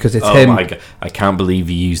 Because it's him. Oh my God. I can't believe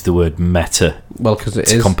you used the word meta Well, because it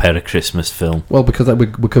to is. compare a Christmas film. Well, because we're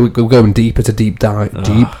going deep. It's a deep dive.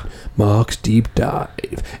 Mark's deep dive.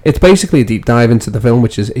 It's basically a deep dive into the film,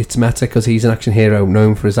 which is it's meta because he's an action hero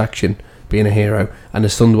known for his action, being a hero, and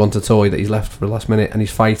his son wants a toy that he's left for the last minute, and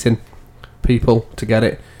he's fighting people to get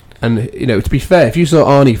it. And you know, to be fair, if you saw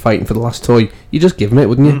Arnie fighting for the last toy, you just give him it,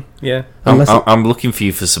 wouldn't you? Yeah. I'm looking for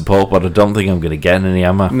you for support, but I don't think I'm going to get any,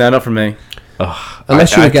 am I? No, not from me.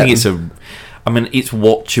 Unless you were think getting. I mean, it's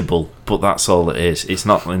watchable, but that's all it is. It's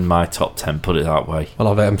not in my top 10, put it that way.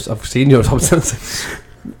 Well, I've seen your top 10.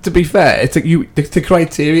 To be fair, the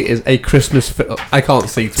criteria is a Christmas film. I can't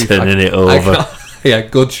see. Turning it over. Yeah,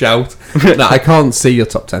 good shout. No, I can't see your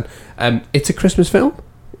top 10. It's a Christmas film.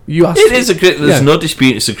 You asked. It is there's no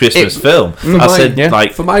dispute. It's a Christmas film. I said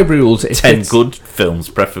like for my rules, 10 good films,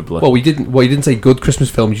 preferably. Well, you didn't say good Christmas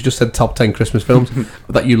films. You just said top 10 Christmas films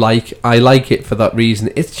that you like. I like it for that reason.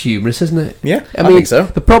 It's humorous, isn't it? Yeah, I mean, think so.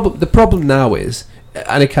 The problem now is,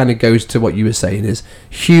 and it kind of goes to what you were saying, is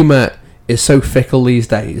humor is so fickle these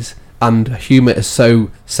days, and humor is so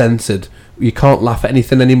censored. You can't laugh at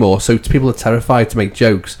anything anymore. So people are terrified to make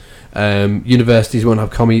jokes. Universities won't have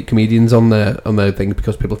comedians on their thing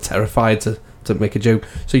because people are terrified to make a joke.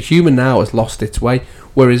 So humour now has lost its way.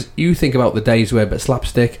 Whereas you think about the days where a bit of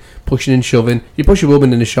slapstick, pushing and shoving. You push a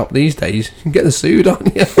woman in a shop these days, you can get the sued,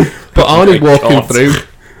 aren't you? But Arnie walking through.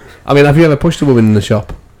 I mean, have you ever pushed a woman in the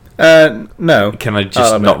shop? No. Can I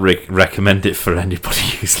just not recommend it for anybody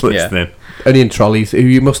who's listening? Yeah. Only in trolleys.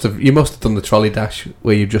 You must have done the trolley dash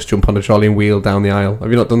where you just jump on a trolley and wheel down the aisle. Have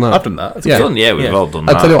you not done that? I've done that. It's Yeah. We've all done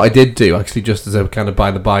that. I'll tell you what I did do, actually, just as a kind of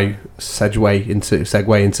by-the-by segue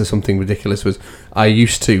into something ridiculous, was I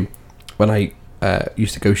used to, when I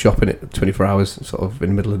used to go shopping at 24 hours, sort of in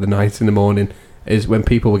the middle of the night, in the morning, is when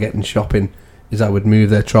people were getting shopping, is I would move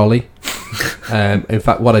their trolley. In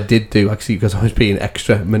fact, what I did do, actually, because I was being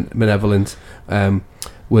extra benevolent,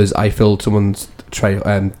 was I filled someone's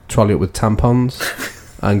trolley up with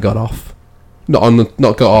tampons and got off. Not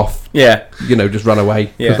got off. Yeah. You know, just run away,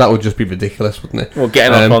 because Yeah. that would just be ridiculous, wouldn't it? Well,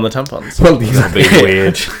 getting off on the tampons. Well, That'd be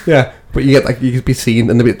weird. yeah, but you get you could be seen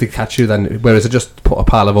and they catch you then. Whereas I just put a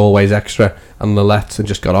pile of Always Extra and the Let and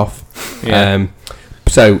just got off. Yeah.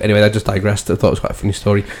 So anyway, I just digressed. I thought it was quite a funny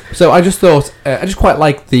story. So I just thought I just quite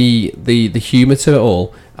like the humour to it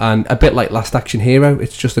all, and a bit like Last Action Hero.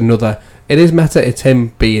 It's just another. It is meta. It's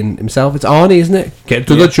him being himself. It's Arnie, isn't it? Get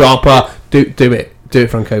to the chopper. Do it,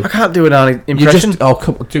 Franco. I can't do an Arnie You impression. just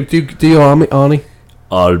come do your Arnie.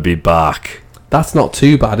 I'll be back. That's not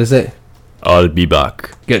too bad, is it? I'll be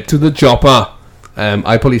back. Get to the chopper.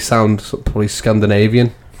 I probably sound probably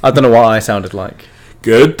Scandinavian. I don't know what I sounded like.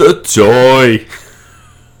 Get the toy.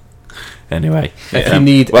 Anyway, If you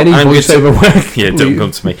need well, any I'm voiceover work, yeah, don't please.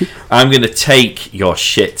 come to me. I'm going to take your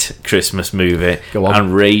shit Christmas movie Go on.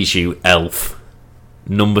 and raise you Elf.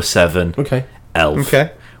 Number 7. Okay. Elf.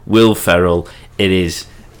 Okay. Will Ferrell. It is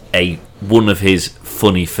one of his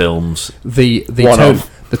funny films. The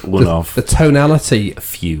tonality,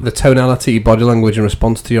 the tonality, body language in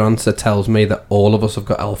response to your answer tells me that all of us have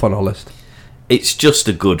got Elf on our list. It's just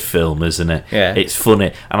a good film, isn't it? Yeah. It's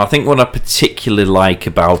funny. And I think what I particularly like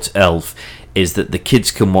about Elf is that the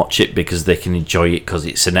kids can watch it because they can enjoy it because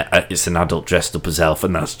it's an adult dressed up as Elf,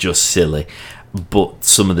 and that's just silly. But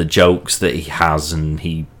some of the jokes that he has and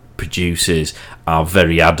he produces are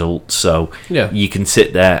very adult, so you can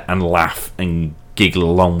sit there and laugh and giggle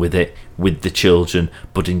along with it with the children,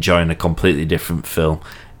 but enjoying a completely different film.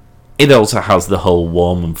 It also has the whole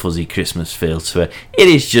warm and fuzzy Christmas feel to it. It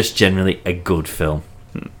is just generally a good film.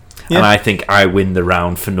 Yeah. And I think I win the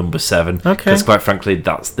round for number 7. Okay. Because quite frankly,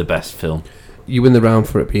 that's the best film. You win the round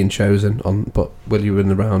for it being chosen, but will you win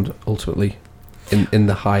the round ultimately in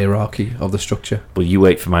the hierarchy of the structure? Well, you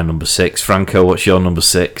wait for my number 6. Franco, what's your number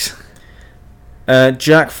 6?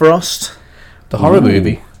 Jack Frost. The horror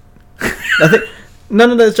movie. I think...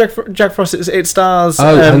 No, it's Jack Frost. It stars...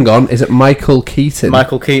 hang on. Is it Michael Keaton?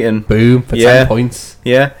 Michael Keaton. Boom, for 10 points.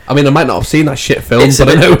 Yeah. I mean, I might not have seen that shit film, but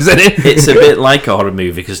I know it's in it. It's a bit like a horror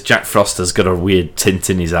movie because Jack Frost has got a weird tint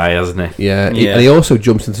in his eye, hasn't he? Yeah. And he also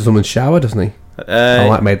jumps into someone's shower, doesn't he? I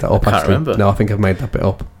might have made that up, I can't actually. remember. No, I think I've made that bit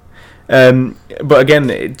up. But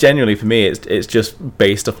again, genuinely for me, it's just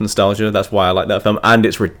based off nostalgia. That's why I like that film, and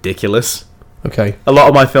it's ridiculous. Okay. A lot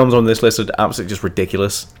of my films on this list are absolutely just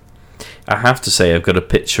ridiculous. I have to say, I've got a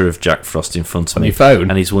picture of Jack Frost in front of on me. Your phone?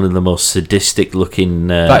 And he's one of the most sadistic looking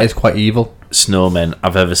that is quite evil. snowmen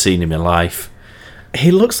I've ever seen in my life.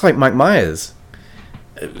 He looks like Mike Myers.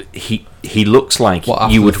 He looks like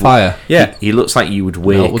you would fire. Yeah. He looks like you would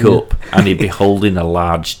wake up and he'd be holding a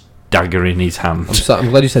large dagger in his hand. I'm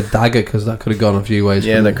glad you said dagger because that could have gone a few ways.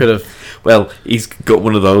 Yeah, that could have. Well, he's got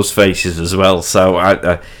one of those faces as well. So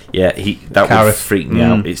that would freak me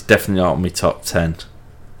out. It's definitely not on my top 10.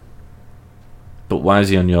 But why is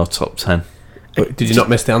he on your top 10? Did you not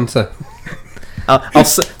miss the answer?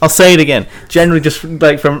 I'll say it again. Generally, just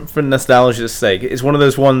like for nostalgia's sake, it's one of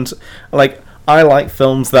those ones. Like, I like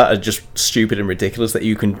films that are just stupid and ridiculous that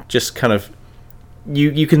you can just kind of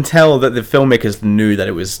you can tell that the filmmakers knew that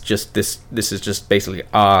it was just this is just basically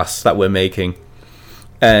arse that we're making.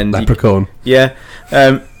 And Leprechaun.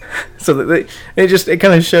 So that it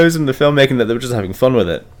kind of shows in the filmmaking that they were just having fun with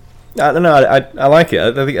it. I don't know. I like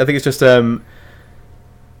it. I think it's just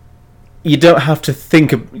you don't have to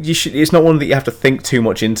think. It's not one that you have to think too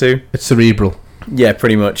much into. It's cerebral. Yeah,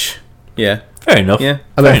 pretty much. Yeah. Fair enough. Yeah.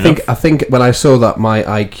 I think when I saw that, my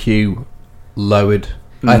IQ lowered.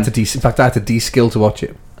 I had to in fact, I had to de-skill to watch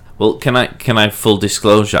it. Well, can I full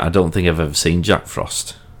disclosure? I don't think I've ever seen Jack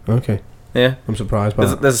Frost. Okay. Yeah. I'm surprised by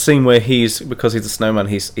that. There's a scene where because he's a snowman,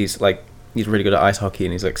 he's really good at ice hockey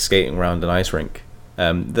and he's like skating around an ice rink.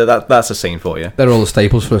 That's a scene for you. They're all the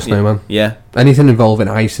staples for a snowman. Yeah. Anything involving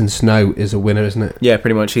ice and snow is a winner, isn't it? Yeah,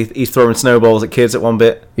 pretty much. He's throwing snowballs at kids at one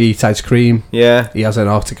bit. He eats ice cream. Yeah. He has an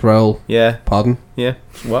Arctic roll. Yeah. Pardon? Yeah.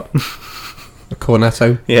 What? A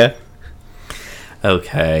cornetto. Yeah.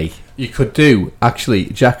 Okay. You could do, actually,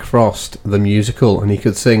 Jack Frost, the musical, and he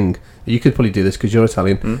could sing. You could probably do this because you're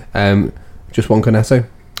Italian. Just one cornetto.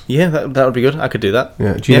 Yeah, that would be good. I could do that.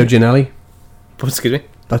 Yeah. Gino Ginelli. Excuse me?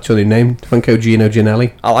 That's your new name. Franco Gino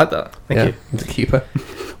Ginelli. I like that. Thank you. The keeper.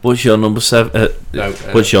 What's your number 7?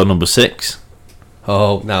 What's your number 6?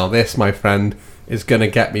 Oh, now this, my friend, is going to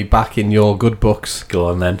get me back in your good books. Go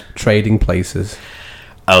on then. Trading Places.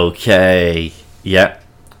 Okay. Yeah.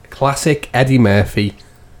 Classic Eddie Murphy.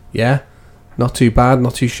 Yeah. Not too bad,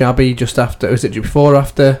 not too shabby. Just after, is it before or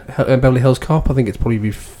after Beverly Hills Cop? I think it's probably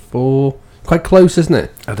before. Quite close, isn't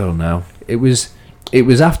it? I don't know. It was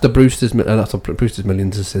after Brewster's. That's not Brewster's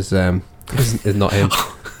Millions. Is not him.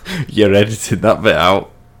 You're editing that bit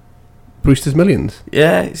out. Brewster's Millions.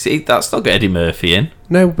 Yeah, see, that's not got Eddie Murphy in.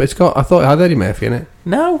 No, but it's got. I thought it had Eddie Murphy in it.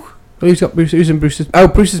 No. Well, who's in Brewster's? Oh,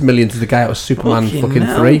 Brewster's Millions is the guy out of Superman fucking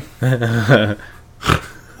 3.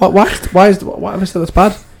 Why have I said that's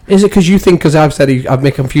bad? Is it because you think because I've said I've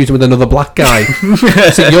made confused him with another black guy?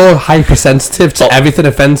 So you're hypersensitive to everything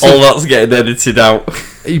offensive. All that's getting edited out.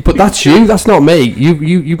 But that's you. That's not me.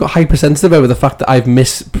 You got hypersensitive over the fact that I've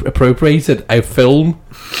misappropriated a film.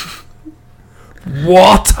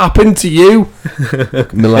 What happened to you,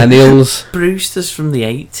 millennials? Brewster's from the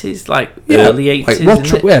 80s, early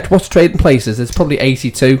 80s. What's Trading Places? It's probably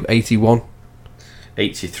 82, 81.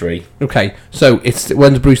 83. Okay, so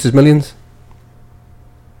when's Brewster's Millions?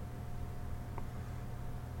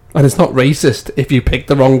 And it's not racist if you pick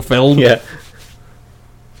the wrong film. Yeah.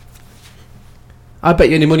 I bet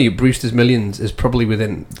you any money Brewster's Millions is probably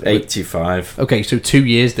within 85. Okay, so 2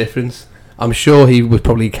 years difference. I'm sure he was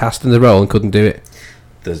probably cast in the role and couldn't do it.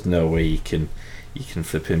 There's no way you can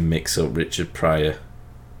flip him, mix up Richard Pryor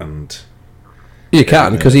and... You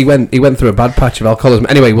can, because he went through a bad patch of alcoholism.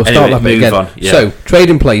 Anyway, we'll start that bit again. On, yeah. So,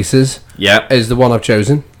 Trading Places Yeah. is the one I've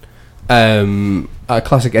chosen. A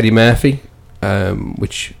classic Eddie Murphy,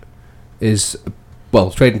 which is,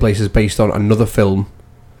 well, Trading Places based on another film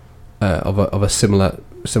of a similar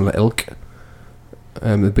ilk,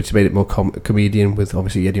 which made it more comedian, with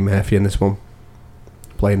obviously Eddie Murphy in this one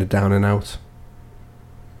playing a down and out.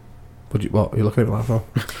 What are you looking at that for?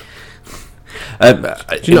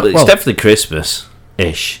 It's definitely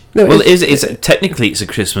Christmas-ish. No, well, it's technically it's a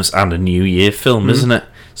Christmas and a New Year film, isn't it?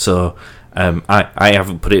 So I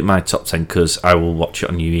haven't put it in my top 10 because I will watch it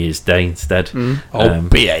on New Year's Day instead.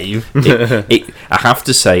 Behave. I have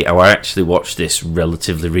to say, I actually watched this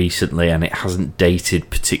relatively recently, and it hasn't dated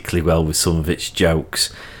particularly well with some of its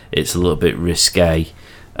jokes. It's a little bit risque,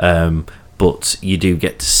 but you do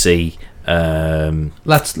get to see.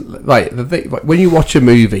 That's right. The thing, when you watch a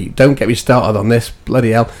movie, don't get me started on this.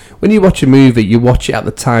 Bloody hell! When you watch a movie, you watch it at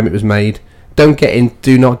the time it was made. Do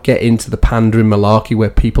not get into the pandering malarkey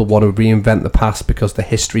where people want to reinvent the past because the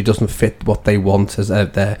history doesn't fit what they want as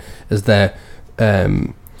their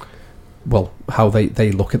how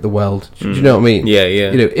they look at the world. Do you know what I mean? Yeah,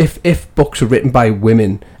 yeah. You know, if books are written by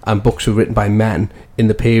women and books were written by men in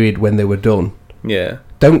the period when they were done, Yeah.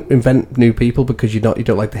 don't invent new people because you don't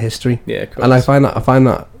like the history. Yeah, of course. And I find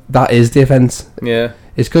that is the offence. Yeah.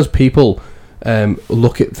 It's because people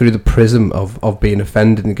look it through the prism of being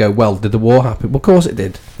offended and go, well, did the war happen? Well, of course it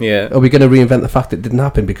did. Yeah. Are we going to reinvent the fact it didn't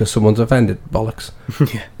happen because someone's offended? Bollocks.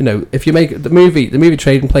 Yeah. You know, if you make the movie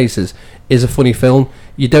Trading Places is a funny film,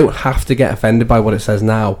 you don't have to get offended by what it says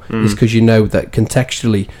now. It's because you know that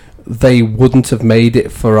contextually they wouldn't have made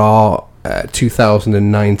it for our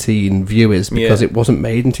 2019 viewers because it wasn't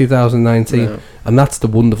made in 2019. No. And that's the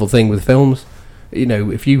wonderful thing with films. You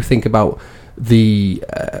know, if you think about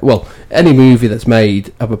any movie that's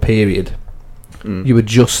made of a period, you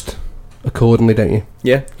adjust accordingly, don't you?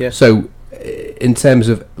 Yeah, yeah. So in terms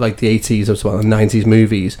of like the 80s or so, the 90s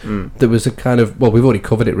movies, there was a kind of, well, we've already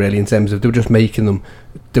covered it really in terms of they were just making them,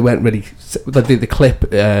 they weren't really, like the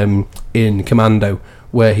clip in Commando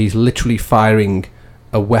where he's literally firing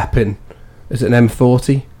a weapon, is it an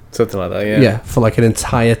M40? Something like that, yeah. Yeah, for like an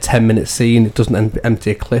entire 10-minute scene. It doesn't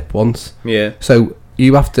empty a clip once. Yeah. So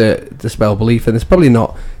you have to dispel belief, and it's probably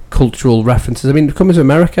not cultural references. I mean, coming to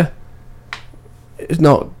America, it's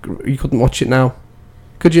not. You couldn't watch it now,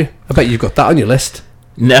 could you? I bet you've got that on your list.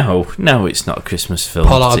 No, it's not a Christmas film.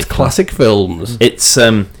 Pollard's classic films. It's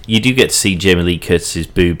you do get to see Jamie Lee Curtis's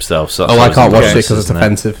boobs though. So I can't watch it because it's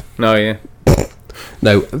offensive. No, yeah.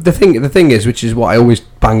 No, the thing is, which is what I always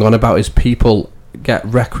bang on about, is people get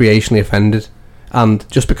recreationally offended, and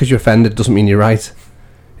just because you're offended doesn't mean you're right.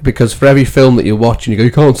 Because for every film that you watch and you go,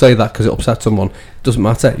 you can't say that because it upsets someone, it doesn't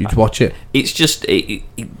matter. You just watch it. It's just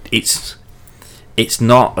it's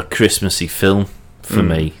not a Christmassy film for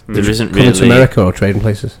me. There isn't really. Coming to America or Trading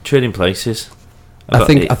Places. Trading Places. I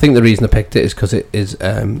think the reason I picked it is because it is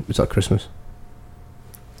it's like Christmas.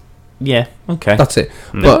 Yeah. Okay. That's it.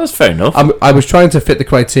 No, But that's fair enough. I was trying to fit the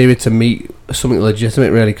criteria to meet something legitimate,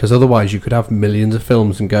 really, because otherwise you could have millions of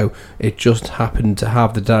films and go, it just happened to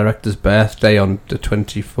have the director's birthday on the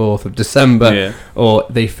 24th of December, or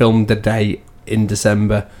they filmed the day in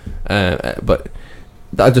December. But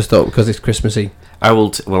I just thought because it's Christmassy. I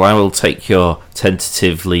will take your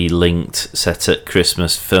tentatively linked set at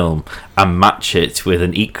Christmas film and match it with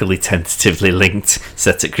an equally tentatively linked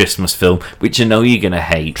set at Christmas film, which I know you're going to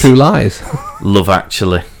hate. True Lies. Love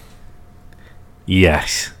Actually.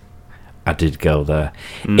 Yes, I did go there.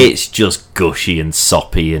 It's just gushy and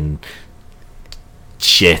soppy and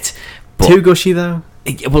shit. But Too gushy though.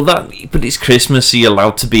 But it's Christmas, so you're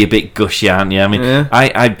allowed to be a bit gushy, aren't you? I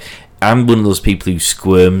mean, I'm one of those people who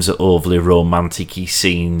squirms at overly romantic-y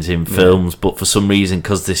scenes in films, but for some reason,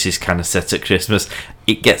 because this is kind of set at Christmas,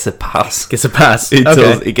 it gets a pass. Gets a pass. It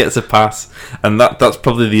does. It gets a pass, and that's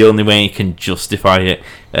probably the only way you can justify it,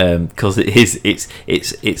 because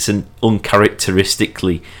it's an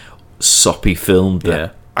uncharacteristically soppy film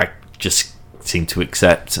that I just seem to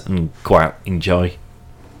accept and quite enjoy.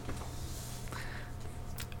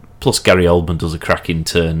 Plus, Gary Oldman does a cracking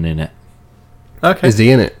turn in it. Okay. Is he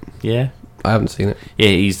in it? Yeah. I haven't seen it. Yeah,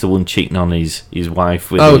 he's the one cheating on his wife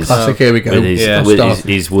with classic. Here we go. With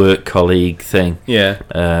his work colleague thing. Yeah.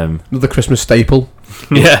 Another Christmas staple.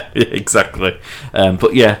 Yeah, exactly.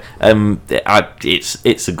 But yeah,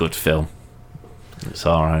 it's a good film. It's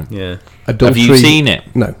all right. Yeah. Adultery. Have you seen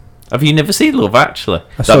it? No. Have you never seen Love Actually?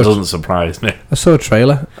 That doesn't surprise me. I saw a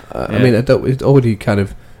trailer. I mean, it already kind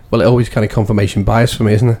of Well, it always kind of confirmation bias for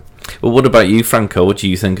me, isn't it? Well, what about you, Franco? What do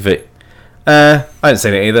you think of it? I haven't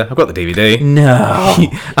seen it either. I've got the DVD. No.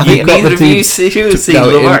 You've You got neither the of you D- seriously No,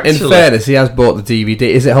 Love in Actually? fairness, he has bought the DVD.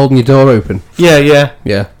 Is it holding your door open? Yeah.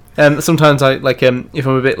 Yeah. Sometimes I like if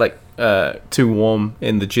I'm a bit like too warm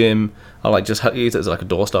in the gym, I like just use it as like a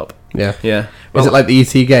doorstop. Yeah. Yeah. Is it like the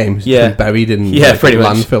ET games? Yeah. Been buried in Yeah, pretty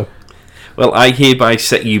much. landfill. Well, I hereby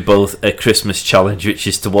set you both a Christmas challenge, which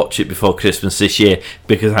is to watch it before Christmas this year,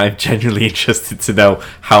 because I'm genuinely interested to know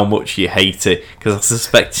how much you hate it, because I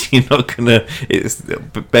suspect you're not going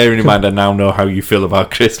to... Bearing in mind I now know how you feel about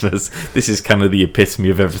Christmas, this is kind of the epitome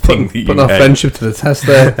of everything that you Putting our hate. friendship to the test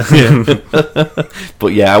there.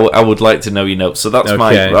 But yeah, I would like to know your notes. So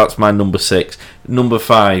that's my number 6. Number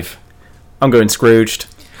 5. I'm going Scrooged.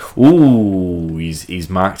 Ooh, he's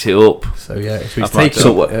marked it up. So yeah, so he's I've marked taken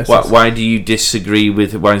So up. why do you disagree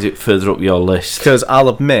with? Why is it further up your list? Because I'll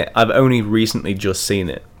admit, I've only recently just seen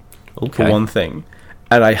it, for one thing.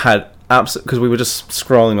 And I had because we were just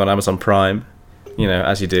scrolling on Amazon Prime,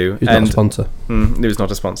 as you do. He's not a sponsor. It was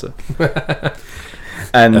not a sponsor.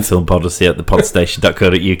 And A Film Podyssey at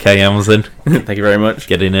thepodstation.co.uk, Amazon. thank you very much.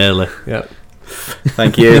 Get in early. Yeah.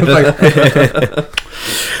 Thank you.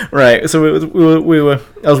 Right, so we were.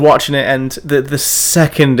 I was watching it, and the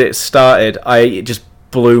second it started, it just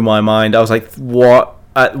blew my mind. I was like, "What?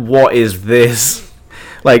 What is this?"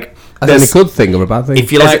 Like, Is that a good thing or a bad thing?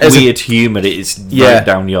 If you like weird humour, it's right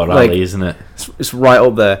down your alley, isn't it? It's right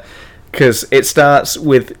up there, because it starts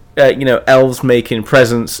with elves making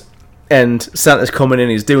presents, and Santa's coming in.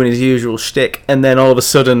 He's doing his usual shtick, and then all of a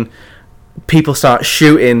sudden, people start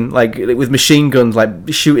shooting like with machine guns, like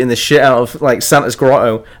shooting the shit out of like Santa's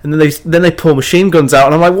grotto, and then they pull machine guns out,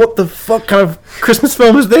 and I'm like, what the fuck kind of Christmas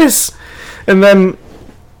film is this? And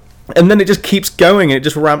then it just keeps going, and it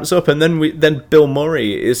just ramps up, and then Bill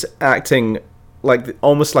Murray is acting like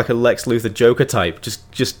almost like a Lex Luthor Joker type,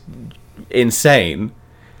 just insane,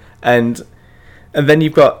 and then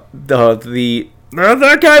you've got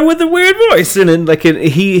that guy with the weird voice, and then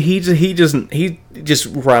he just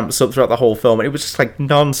ramps up throughout the whole film. And it was just like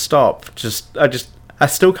non-stop. I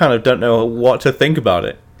still kind of don't know what to think about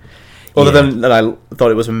it, other than that I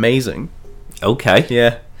thought it was amazing. Okay.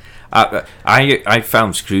 Yeah, I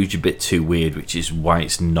found Scrooge a bit too weird, which is why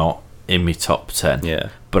it's not in my top 10. Yeah,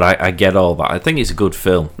 but I get all that. I think it's a good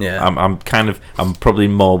film. Yeah, I'm probably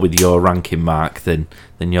more with your ranking, Mark, than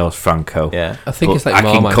yours, Franco. Yeah, I think it's like I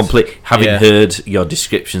can Marmite. having heard your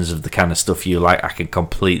descriptions of the kind of stuff you like, I can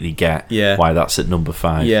completely get why that's at number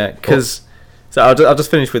 5. Yeah, because so I'll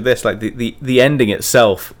just finish with this. Like the ending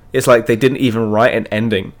itself, it's like they didn't even write an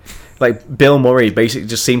ending. Like Bill Murray basically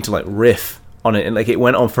just seemed to like riff on it, and like it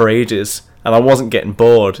went on for ages, and I wasn't getting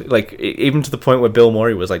bored. Like even to the point where Bill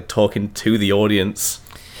Murray was like talking to the audience.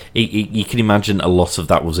 You can imagine a lot of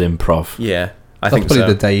that was improv. Yeah. That's probably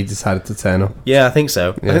the day he decided to turn up. Yeah, I think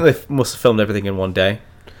so. Yeah. I think they must have filmed everything in one day.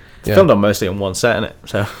 It's Yeah. filmed on mostly on one set, innit?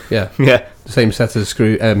 So Yeah. yeah, The same set as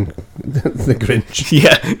the Grinch.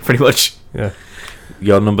 yeah, pretty much. Yeah.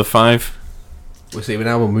 Your number 5?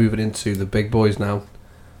 We're moving into the big boys now.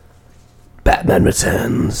 Batman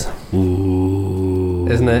Returns. Ooh.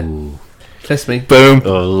 Isn't it? Kiss me. Boom.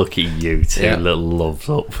 Oh, look at you two, Yeah. little loves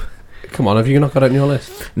up. Come on, have you not got it on your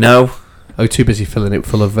list? No, Oh, too busy filling it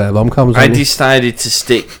full of rom-coms. I aren't you? decided to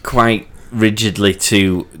stick quite rigidly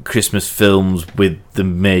to Christmas films with the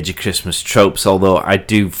major Christmas tropes, although I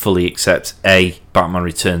do fully accept A, Batman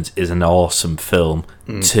Returns is an awesome film.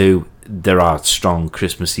 2, there are strong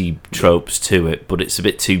Christmassy tropes to it, but it's a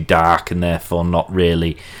bit too dark and therefore not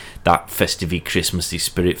really that festive Christmassy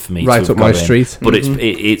spirit for me. Right to have up my got in. street. But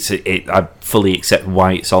I fully accept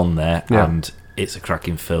why it's on there, Yeah. and it's a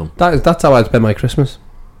cracking film. That's how I'd spend my Christmas.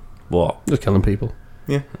 What? Just killing people.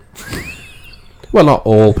 Yeah. Well, not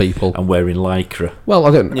all people. I'm wearing lycra. Well,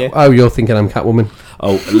 I don't. Yeah. Oh, you're thinking I'm Catwoman.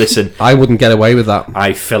 Oh, listen, I wouldn't get away with that.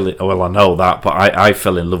 I know that, but I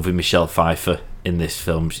fell in love with Michelle Pfeiffer in this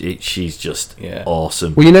film. She's just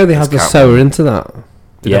awesome. Well, you know they as had to Catwoman. sew her into that.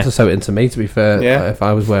 They'd Yeah. have to sew it into me, to be fair, Yeah. if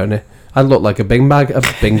I was wearing it. I'd look like a bing bag. A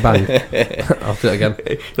bing bang. I'll do it again.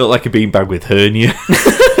 You look like a beanbag with hernia.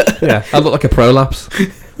 Yeah, I'd look like a prolapse.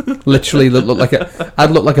 Literally, I'd look like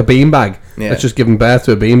a beanbag. Yeah. That's just given birth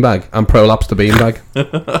to a beanbag and prolapsed a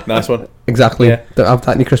beanbag. Nice one. Exactly. Yeah. Don't have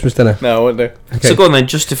that in your Christmas dinner. No, I won't do. Okay. So go on then,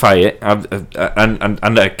 justify it.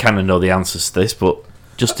 And I kind of know the answers to this, but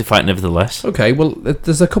justify it nevertheless. Okay, well,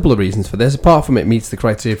 there's a couple of reasons for this. Apart from it meets the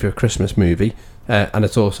criteria for a Christmas movie, and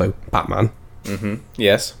it's also Batman. Mm-hmm.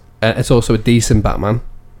 Yes. It's also a decent Batman.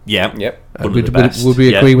 Yeah. Yep. One of Would the best.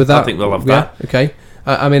 we agree Yeah, with that? I think we'll have Yeah, that. okay.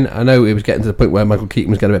 I mean, I know it was getting to the point where Michael Keaton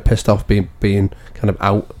was getting a bit pissed off being kind of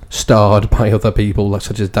outstarred by other people, like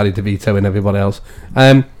such as Danny DeVito and everybody else.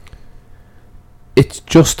 It's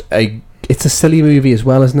just it's a silly movie as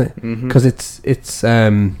well, isn't it? Because it's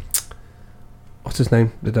what's his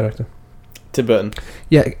name, the director? Tim Burton.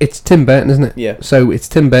 Yeah, it's Tim Burton, isn't it? Yeah. So it's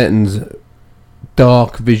Tim Burton's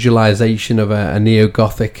dark visualization of a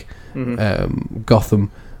neo-Gothic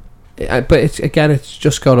Gotham. But it's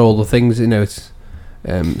just got all the things, it's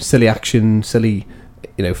silly action, silly,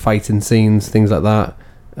 fighting scenes, things like that.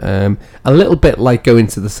 A little bit like going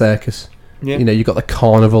to the circus. Yeah. You've got the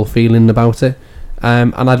carnival feeling about it.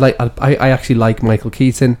 And I actually like Michael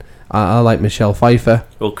Keaton. I like Michelle Pfeiffer.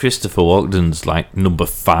 Well, Christopher Walken's like number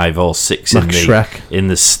 5 or 6 in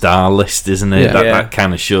the star list, isn't it? Yeah. That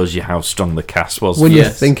kind of shows you how strong the cast was. When you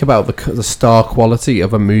think about the star quality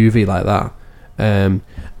of a movie like that, and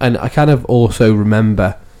I kind of also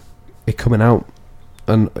remember it coming out,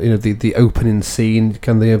 and the opening scene,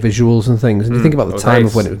 kind of the visuals and things, and you think about the time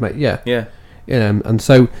of when it was made. Yeah. And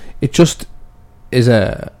so it just is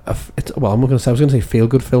I'm not going to say. I was going to say feel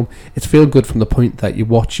good film. It's feel good from the point that you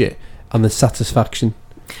watch it and the satisfaction.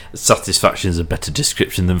 Satisfaction is a better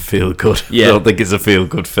description than feel good. Yeah. I don't think it's a feel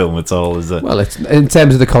good film at all, is it? Well, it's in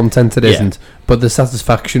terms of the content, it isn't. But the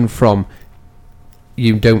satisfaction from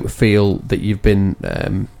you don't feel that you've been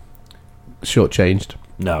shortchanged.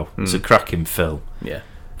 No, it's a cracking film. Yeah.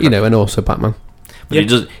 And also Batman. But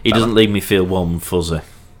he doesn't leave me feel warm and fuzzy.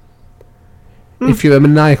 If you're a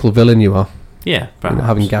maniacal villain, you are. Yeah, perhaps.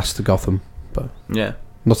 Having gas to Gotham, but Yeah. I'm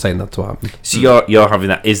not saying that to happen. So you're having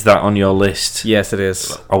that. Is that on your list? Yes, it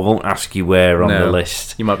is. I won't ask you where on the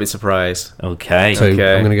list. You might be surprised. Okay. 2.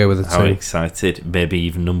 Okay. I'm going to go with a 2. How excited? Maybe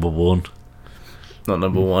even number 1. Not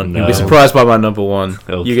number 1. No. You'll be surprised by my number 1.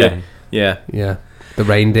 Okay. Yeah. Yeah, the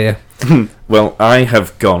reindeer. Well, I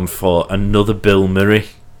have gone for another Bill Murray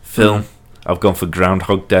film. I've gone for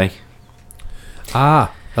Groundhog Day.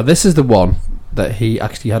 Now this is the one that he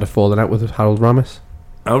actually had a falling out with Harold Ramis.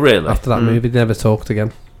 Oh, really? After that movie, they never talked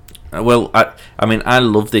again. Well, I mean, I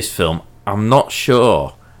love this film. I'm not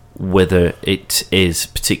sure whether it is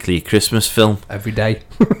particularly a Christmas film. Every day.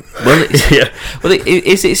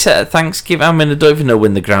 Is it Thanksgiving? I mean, I don't even know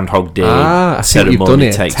when the Groundhog Day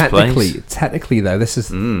ceremony takes place. Technically, though, this is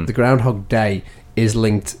the Groundhog Day is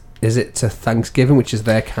linked. Is it to Thanksgiving, which is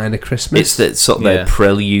their kind of Christmas? It's their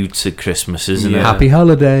prelude to Christmas, isn't it? Happy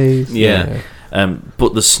holidays. Yeah.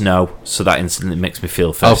 But the snow, so that instantly makes me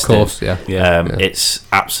feel festive. Of course, yeah. It's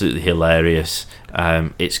absolutely hilarious.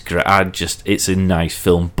 It's great. It's a nice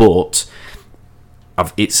film, but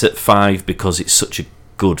it's at 5 because it's such a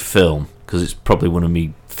good film. Because it's probably one of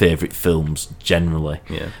my favourite films generally.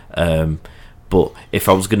 Yeah. But if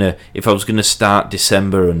I was gonna start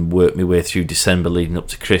December and work my way through December leading up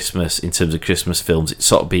to Christmas in terms of Christmas films, it'd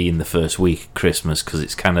sort of be in the first week of Christmas because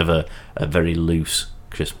it's kind of a very loose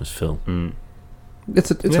Christmas film.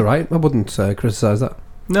 It's alright. I wouldn't criticise that.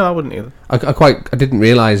 No, I wouldn't either. I didn't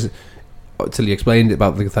realise until you explained it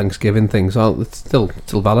about the Thanksgiving thing. So it's still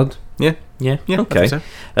valid. Yeah. Okay. So.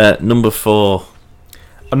 Number 4.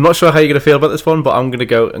 I'm not sure how you're going to feel about this one, but I'm going to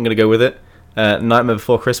go with it. Nightmare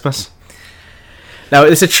Before Christmas. Now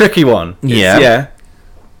it's a tricky one. Yeah.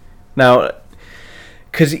 Now,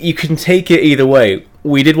 because you can take it either way.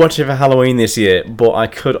 We did watch it for Halloween this year, but I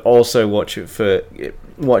could also watch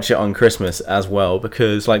it on Christmas as well,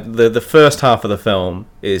 because like the first half of the film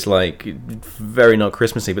is like very not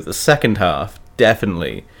Christmassy, but the second half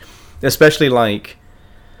definitely, especially like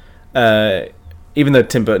even though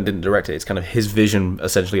Tim Burton didn't direct it, it's kind of his vision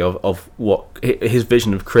essentially of what his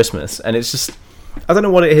vision of Christmas, and it's just I don't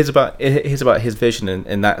know what it is about his vision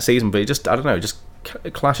in that season, but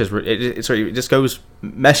it clashes. It just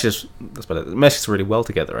meshes really well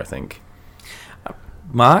together, I think.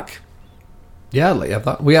 Mark? Yeah, I'll let you have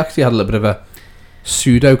that. We actually had a little bit of a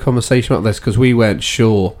pseudo conversation about this because we weren't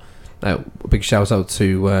sure. A big shout out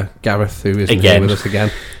to Gareth, who is here with us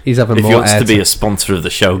again. He's having if more. If he wants to be a sponsor of the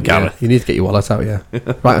show, Gareth, you need to get your wallet out. Yeah,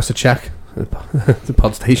 write us a check. The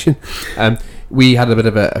pod station. We had a bit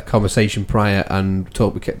of a conversation prior, and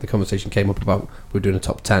the conversation came up about we're doing a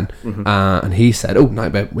top 10, and he said,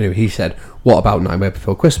 Nightmare. He said, what about Nightmare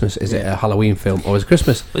Before Christmas? Is it a Halloween film or is it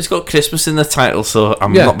Christmas? Well, it's got Christmas in the title, so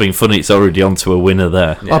I'm not being funny. It's already on to a winner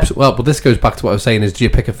there. Yeah. Well, but this goes back to what I was saying: is do you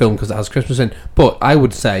pick a film because it has Christmas in? But I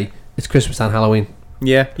would say it's Christmas and Halloween.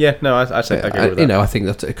 Yeah, no, I'd say I agree with that. I think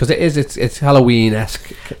that because it's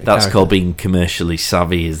Halloween-esque. That's called being commercially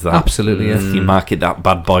savvy, is that? Absolutely, yeah. You market that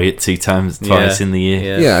bad boy at twice in the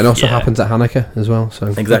year. Yeah, and also happens at Hanukkah as well. So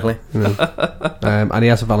exactly. and he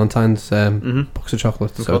has a Valentine's box of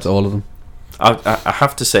chocolates, so it's all of them. I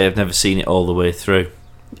have to say I've never seen it all the way through.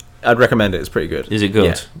 I'd recommend it. It's pretty good. Is it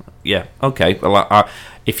good? Yeah. Okay. Well,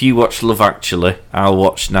 if you watch Love Actually, I'll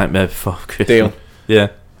watch Nightmare Before Christmas. Deal. Yeah.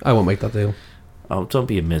 I won't make that deal. Oh, don't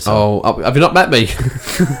be a miserable. Oh, have you not met me?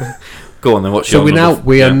 Go on then. What's So your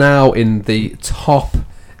we are now in the top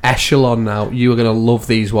echelon now. You are going to love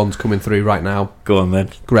these ones coming through right now. Go on then.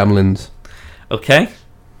 Gremlins. Okay.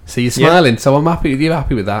 So you're smiling, so I'm happy. You're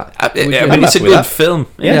happy with that? I Would mean, you- it's a good film.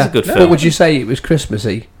 Yeah, it's a good But film. would you say it was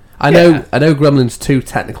Christmassy? I know Gremlins 2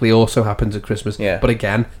 technically also happens at Christmas. Yeah. But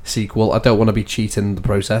again, sequel. I don't want to be cheating the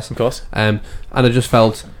process. Of course. And I just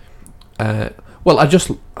felt, well, I just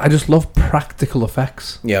love practical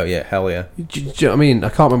effects. Yeah, hell yeah. Do you know what I mean? I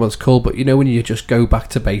can't remember what it's called, but you know when you just go back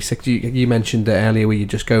to basics. You mentioned it earlier, where you're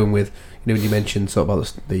just going with, you know, when you mentioned sort of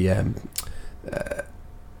about the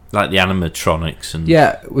like the animatronics and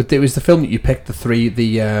it was the film that you picked, the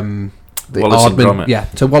Wallace and Gromit. Yeah,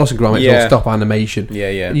 so Wallace and Gromit, Yeah. stop animation. Yeah.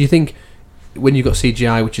 And you think when you've got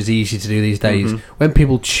CGI, which is easy to do these days, Mm-hmm. when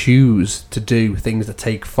people choose to do things that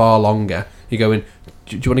take far longer, you go in,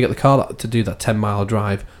 do you want to get the car to do that 10-mile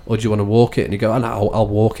drive, or do you want to walk it? And you go, oh, no, I'll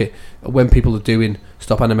walk it. When people are doing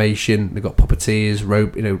stop animation, they've got puppeteers,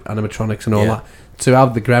 animatronics and all Yeah. that. To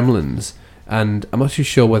have the Gremlins, and I'm not too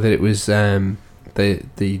sure whether it was the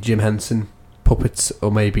Jim Henson puppets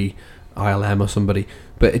or maybe ILM or somebody,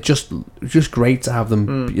 but it just great to have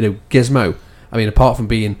them. You know, Gizmo. I mean, apart from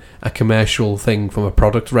being a commercial thing from a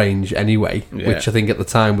product range anyway, which I think at the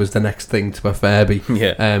time was the next thing to a Furby.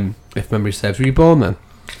 Yeah. If memory serves. Were you born then?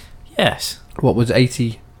 yes. What was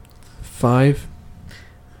 85?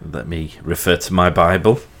 Let me refer to my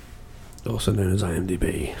Bible Also known as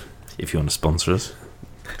IMDb. if you want to sponsor us.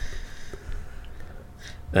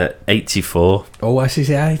 84. Oh, I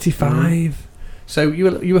see. 85. So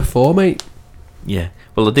you were 4, mate. Yeah.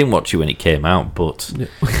 Well, I didn't watch it when it came out, but Yeah.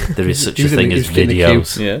 there is such He a was in thing the- as he was in the queue.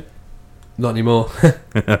 videos. Yeah. Not anymore.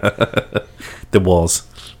 There was.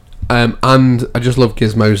 And I just love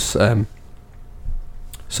Gizmo's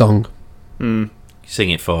song. Sing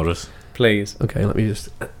it for us. Please. Okay, let me just.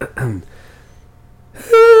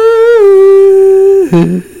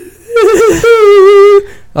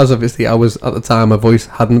 As obviously I was at the time, my voice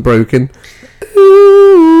hadn't broken.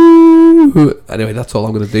 Anyway, that's all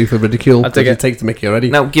I'm going to do for ridicule. I dig You it. take the mickey already.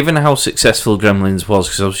 Now, given how successful Gremlins was,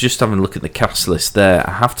 because I was just having a look at the cast list there,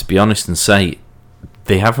 I have to be honest and say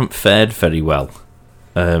they haven't fared very well.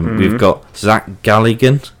 We've got Zach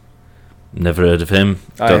Galligan. Never heard of him.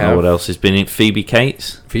 I Don't know have. what else he's been in. Phoebe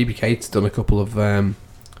Cates. Phoebe Cates done a couple of other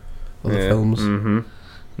films. Mm-hmm.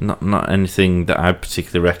 Not anything that I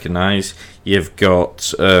particularly recognise. You've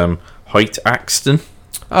got Hoyt Axton,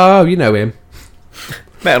 Oh, you know him.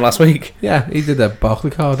 Met him last week. Yeah, he did a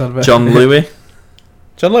Barclaycard advert. John Louis.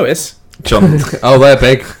 John Lewis. John. Oh, they're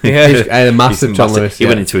big. Yeah. He's a massive he's John massive. Lewis. He yeah.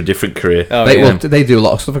 went into a different career. Oh, They, yeah. well, they do a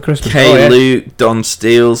lot of stuff at Christmas. Kay Oh, yeah. Luke, Don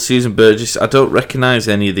Steele, Susan Burgess. I don't recognise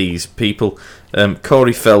any of these people.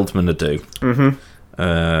 Corey Feldman, I do.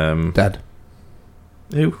 Mm-hmm. Dead.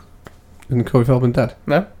 Who? Isn't Corey Feldman dead?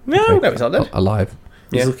 No? No. No, he's not dead. Alive.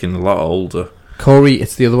 He's Yeah. looking a lot older. Corey,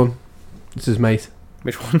 it's the other one. It's his mate.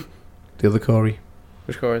 Which one? The other Corey.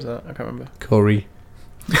 Which core is that? I can't remember. Corey.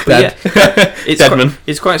 But yeah, it's Deadman.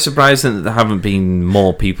 it's quite surprising that there haven't been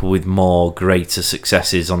more people with more greater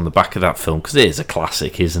successes on the back of that film, because it is a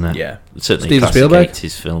classic, isn't it? Yeah. Certainly Steven a classic Spielberg?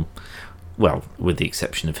 80s film. Well, with the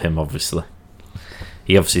exception of him, obviously.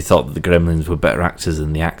 He obviously thought that the Gremlins were better actors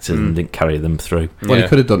than the actors and didn't carry them through. Well, Yeah. he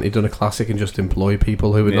could have done. He'd done a classic and just employ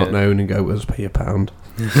people who were not Yeah. known and go, "Let's pay a £1."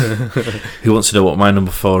 Who wants to know what my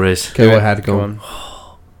number 4 is? Go Do it. ahead, go on.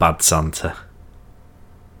 Bad Santa.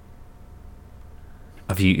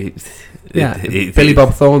 Have you... Yeah, Billy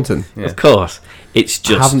Bob Thornton. Yeah. Of course. It's I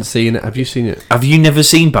just... haven't seen it. Have you seen it? Have you never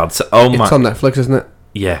seen Bad Santa? Oh my... It's on Netflix, isn't it?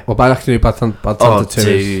 Yeah. Well, Bad Acting, Bad Santa Oh, 2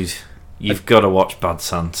 is. dude. You've got to watch Bad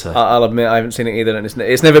Santa. I'll admit I haven't seen it either, and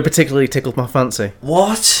it's never particularly tickled my fancy.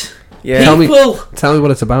 What? Yeah. Tell me- People? Tell me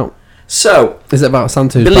what it's about. So, Is it about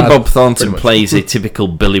Santa who's Billy bad? Bob Thornton Pretty much. plays a typical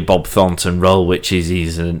Billy Bob Thornton role, which is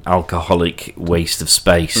he's an alcoholic waste of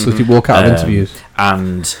space. Does he walk out of Um, interviews?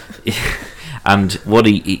 And and what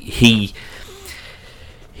he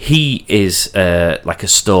is like a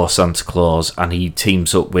store Santa Claus, and he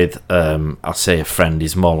teams up with I'll say a friend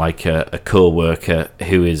is more like a co-worker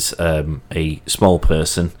who is a small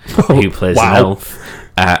person who plays an Wow. elf,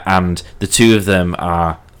 and the two of them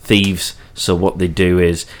are thieves. So what they do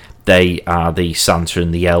is they are the Santa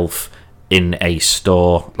and the elf in a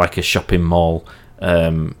store, like a shopping mall,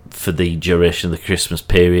 for the duration of the Christmas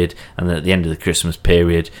period, and then at the end of the Christmas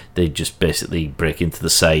period they just basically break into the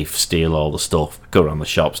safe, steal all the stuff, go around the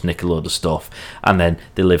shops, nick a load of stuff, and then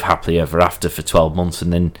they live happily ever after for 12 months,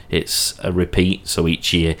 and then it's a repeat, so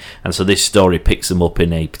each year. And so this story picks them up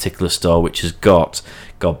in a particular store which has got,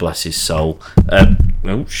 God bless his soul,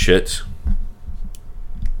 oh shit,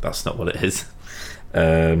 that's not what it is.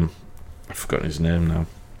 I've forgotten his name now.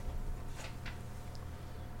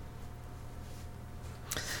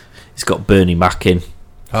 It's got Bernie Mac in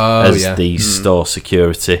as the store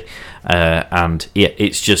security, and yeah,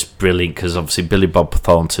 it's just brilliant because obviously Billy Bob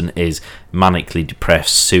Thornton is manically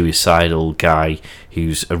depressed, suicidal guy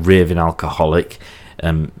who's a raving alcoholic.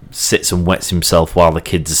 Sits and wets himself while the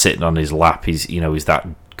kids are sitting on his lap. He's that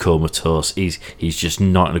comatose. He's just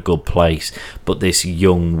not in a good place. But this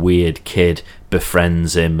young weird kid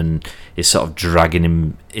befriends him and is sort of dragging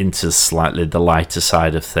him into slightly the lighter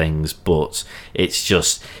side of things. But it's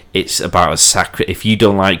about as if you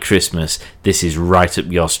don't like Christmas, this is right up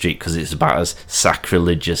your street because it's about as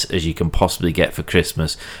sacrilegious as you can possibly get for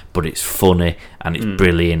Christmas. But it's funny and it's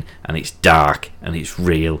brilliant and it's dark and it's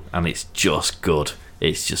real and it's just good.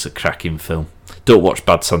 It's just a cracking film. Don't watch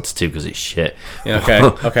Bad Santa 2 because it's shit.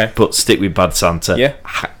 Yeah, okay. But stick with Bad Santa. Yeah.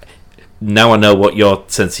 Now I know what your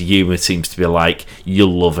sense of humour seems to be like.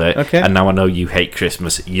 You'll love it. Okay. And now I know you hate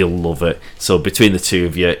Christmas. You'll love it. So between the two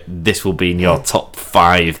of you, this will be in your top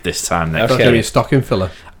 5 this time next That's year. going to be a stocking filler.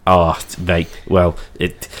 Oh, mate. Well,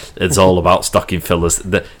 it's all about stocking fillers.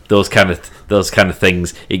 Those kind of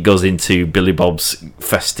things. It goes into Billy Bob's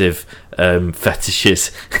festive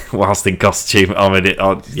fetishes whilst in costume.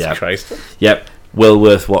 Yeah. Christ. Yep. Well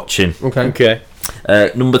worth watching. Okay.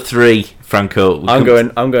 Number 3, Franco. I'm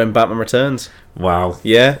going Batman Returns. Wow.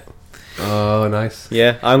 Yeah. Oh, nice.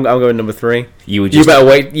 Yeah. I'm going number 3. You better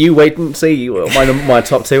wait. You wait and see what my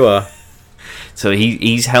top 2 are. So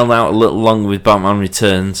he's held out a little longer with Batman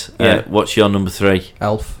Returns. Yeah. What's your number 3?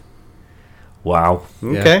 Elf. Wow.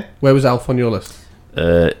 Okay. Yeah. Where was Elf on your list?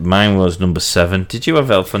 Mine was number 7. Did you have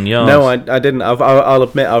Elf on yours? No, I didn't. I'll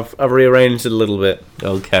admit I've rearranged it a little bit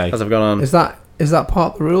Okay. as I've gone on. Is that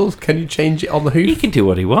part of the rules? Can you change it on the hoof? He can do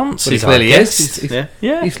what he wants. Well, he He's clearly our is. guest. He's,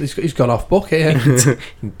 Yeah. he's gone off book here. He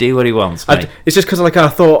can do what he wants, mate. It's just because I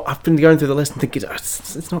thought I've been going through the list and thinking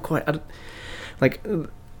it's not quite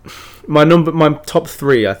my top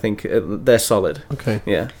 3. I think they're solid. Okay.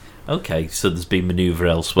 Yeah, Okay, so there's been manoeuvre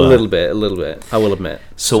a elsewhere. little bit. I will admit.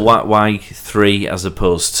 So why 3 as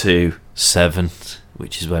opposed to 7,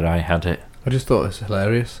 which is where I had it? I just thought it was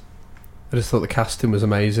hilarious. I just thought the casting was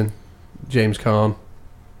amazing. James Caan,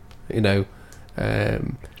 it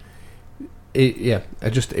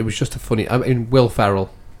was just a funny. I mean, Will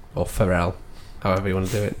Ferrell or Pharrell, however you want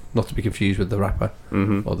to do it, not to be confused with the rapper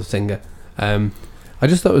or the singer. I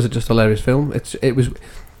just thought it was just a hilarious film. It was,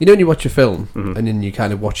 when you watch a film and then you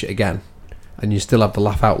kind of watch it again, and you still have the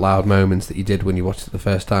laugh out loud moments that you did when you watched it the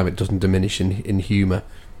first time. It doesn't diminish in humour,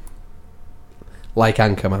 like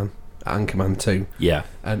Anchorman 2. Yeah.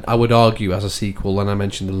 And I would argue, as a sequel, and I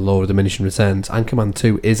mentioned the law of diminishing returns, Anchorman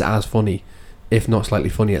 2 is as funny, if not slightly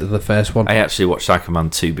funnier, than the first one. I actually watched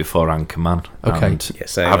Anchorman 2 before Anchorman. Okay. And Yeah,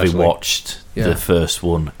 same, having actually. watched the first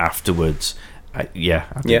one afterwards, I'd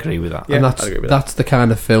agree with that. Yeah. And I'd agree with that's the kind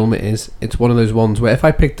of film it is. It's one of those ones where if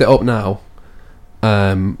I picked it up now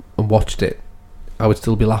and watched it, I would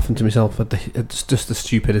still be laughing to myself at just the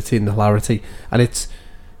stupidity and the hilarity. And it's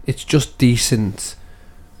just decent,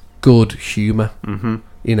 good humour.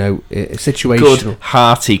 Situational. Good,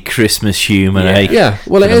 hearty Christmas humour, eh? Yeah,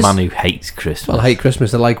 well, For it the is. man who hates Christmas. Well, I hate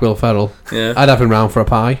Christmas. I like Will Ferrell. Yeah. I'd have him round for a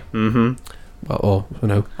pie. Mm-hmm.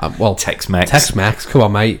 Tex-Mex. Tex-Mex. Come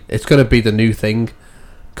on, mate. It's going to be the new thing.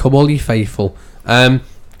 Come all ye faithful. Franco's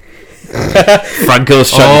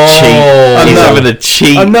trying to cheat. He's having a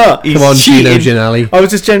cheat. I'm not. He's Come on, Gino cheating. Ginelli. I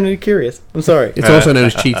was just genuinely curious. I'm sorry. It's also known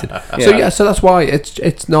as cheating. So that's why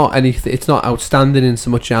it's not anything. It's not outstanding in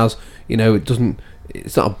so much as it doesn't.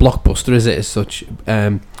 It's not a blockbuster, is it? As such,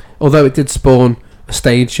 although it did spawn a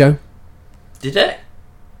stage show. Did it?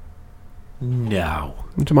 No.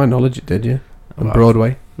 To my knowledge, it did. Yeah, on Wow.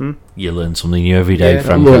 Broadway. You learn something new every day, Yeah,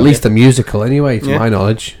 Franco. Well, at least a musical, anyway, to Yeah. my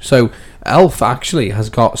knowledge. So Elf actually has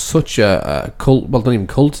got such a cult. Well, not even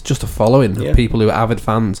cult, just a following Yeah. of people who are avid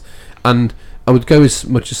fans, and I would go as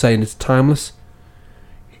much as saying it's timeless.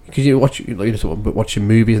 Because watching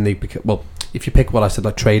movies and if you pick what I said,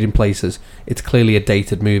 like Trading Places, it's clearly a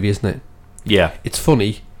dated movie, isn't it? Yeah. It's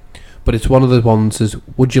funny, but it's one of the ones is,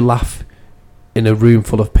 would you laugh in a room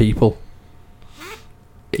full of people?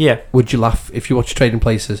 Yeah. Would you laugh if you watch Trading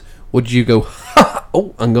Places? Would you go,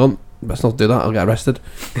 oh, hang on, let's not do that. I'll get arrested.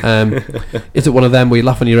 Is it one of them where you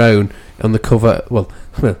laugh on your own on the cover? Well,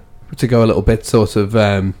 to go a little bit sort of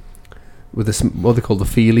with this, what they call the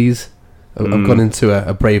feelies. I've gone into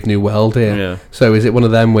a brave new world here. Yeah. So is it one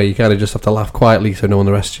of them where you kind of just have to laugh quietly so no one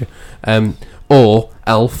arrests you? Or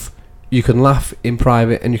Elf, you can laugh in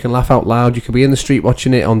private and you can laugh out loud. You could be in the street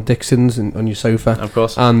watching it on Dixon's and on your sofa. Of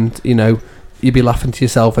course. And, you'd be laughing to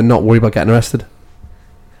yourself and not worry about getting arrested.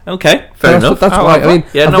 Okay, fair enough. That's right. I mean,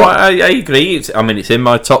 I agree. It's in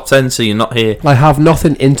my top 10, so you're not here. I have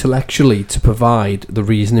nothing intellectually to provide the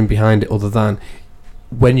reasoning behind it other than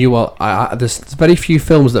when you are... there's very few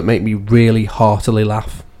films that make me really heartily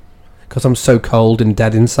laugh because I'm so cold and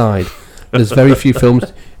dead inside. There's very few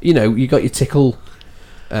films... you got your tickle...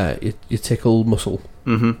 your tickle muscle.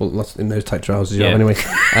 Mm-hmm. Well, that's in those tight trousers you Yeah. have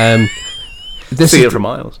anyway. This See is it for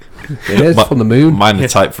miles. It is from the moon. Mine are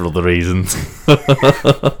tight for other reasons.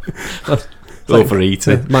 Or for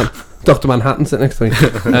eating. Dr. Manhattan sitting next to me.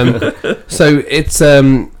 So it's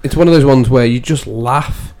one of those ones where you just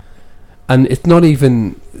laugh, and it's not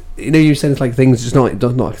even... you said it's like things just not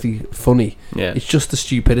actually funny. Yeah. It's just the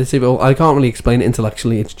stupidity. But I can't really explain it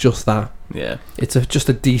intellectually. It's just that. Yeah. It's just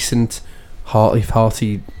a decent,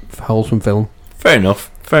 hearty, wholesome film. Fair enough.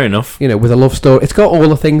 With a love story. It's got all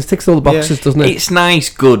the things, ticks all the boxes, doesn't it? It's nice,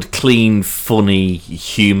 good, clean, funny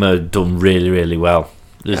humour done really, really well,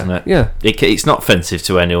 isn't it? Yeah. It's not offensive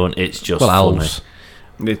to anyone. It's just funny. Elves.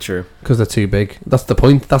 It's true. Because they're too big. That's the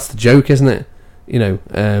point. That's the joke, isn't it?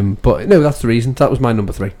 But no, that's the reason. That was my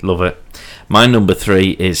number 3. Love it. My number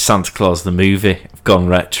 3 is Santa Claus the movie. I've gone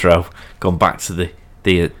retro, gone back to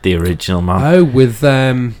the original man. Oh, with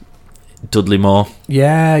Dudley Moore.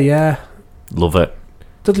 Yeah. Love it.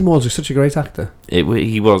 Dudley Moore's such a great actor.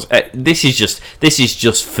 He was. This is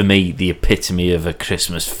just for me the epitome of a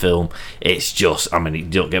Christmas film. It's just. You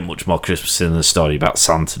don't get much more Christmas than the story about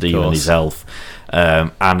Santa, do you, and his elf.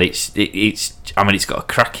 And it's. It's got a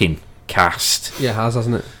cracking cast. Yeah, it has,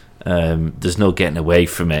 hasn't it? There's no getting away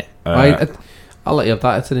from it. I'll let you have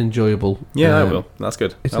that. It's an enjoyable. Yeah, I will. That's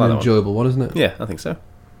good. It's I like an enjoyable one, isn't it? Yeah, I think so.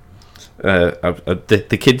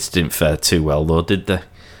 The kids didn't fare too well though, did they?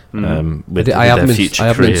 With I haven't their been future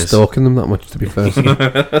been careers. stalking them that much, to be fair.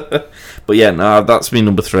 But yeah, no, that's me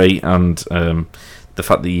number 3, and the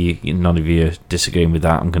fact that none of you are disagreeing with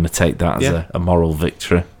that, I'm going to take that as a moral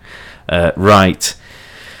victory. Right,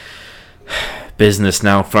 business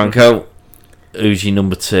now, Franco. Who's your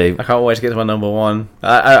number 2? I can't wait to get to my number 1.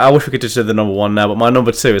 I wish we could just do the number 1 now, but my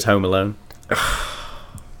number 2 is Home Alone.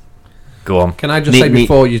 Go on. Can I just say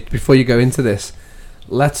before you go into this,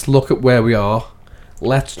 let's look at where we are.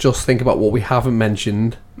 Let's just think about what we haven't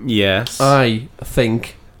mentioned. Yes. I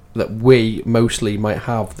think that we mostly might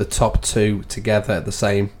have the top 2 together the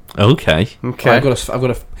same. Okay. I've got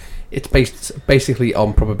a. It's basically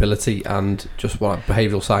on probability and just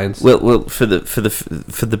behavioural science. Well, for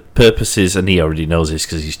the purposes, and he already knows this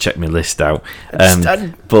because he's checked my list out.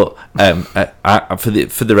 But for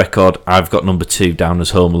the record, I've got number 2 down as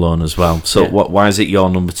Home Alone as well. So why is it your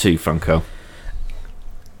number 2, Franco?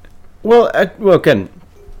 Well, again,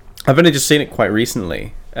 I've only just seen it quite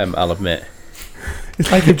recently. I'll admit.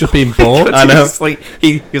 It's like you've just been bored. I know.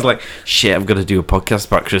 He's like, shit, I've got to do a podcast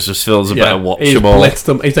about Christmas films. I better watch He's them all. blitzed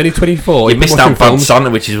them. He's only 24. You missed out Bad Santa,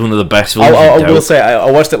 which is one of the best ones. I will say, I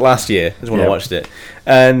watched it last year. Is when I watched it,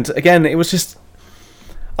 and again, it was just.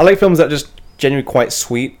 I like films that are just genuinely quite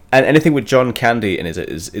sweet, and anything with John Candy in it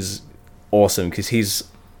is awesome because he's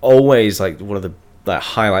always like one of the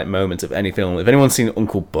highlight moments of any film. If anyone's seen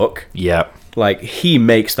Uncle Buck, he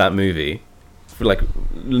makes that movie, for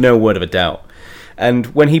no word of a doubt. And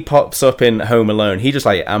when he pops up in Home Alone, he just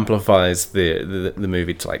amplifies the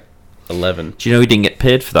movie to 11. Do you know he didn't get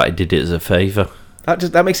paid for that? He did it as a favour.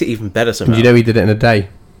 That makes it even better somehow. And you know he did it in a day.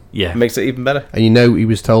 Yeah, it makes it even better. And he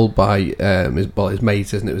was told by his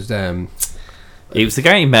mate, isn't it? It was the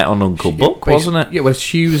guy he met on Uncle Buck, wasn't it? Yeah, well,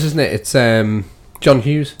 it's Hughes, isn't it? It's John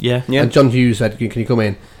Hughes. Yeah. And John Hughes said, "Can you come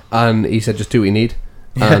in?" And he said, "Just do what you need."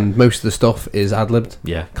 Yeah. And most of the stuff is ad-libbed.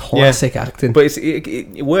 Yeah. Classic acting. But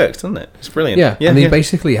it works, doesn't it? It's brilliant. Yeah. And he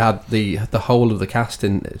basically had the whole of the cast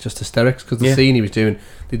in just hysterics because the scene he was doing,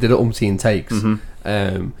 they did it umpteen takes. Mm-hmm.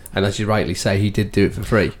 And as you rightly say, he did do it for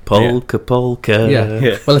free. Polka.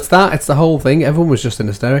 Yeah. Well, it's the whole thing. Everyone was just in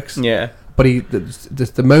hysterics. Yeah. But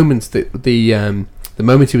the moments that the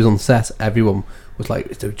moment he was on set, everyone was like,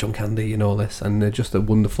 "It's John Candy and all this," and they're just a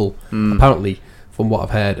wonderful. Apparently, from what I've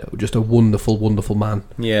heard, just a wonderful, wonderful man.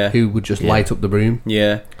 Yeah. Who would just light up the room.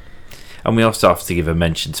 Yeah. And we also have to give a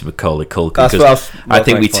mention to Macaulay Culkin because I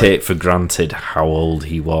think we take for granted how old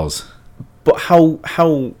he was. But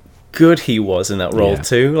how good he was in that role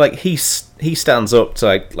too. He stands up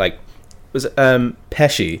to was it,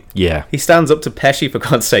 Pesci. Yeah. He stands up to Pesci, for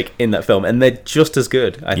God's sake, in that film, and they're just as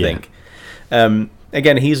good, I think.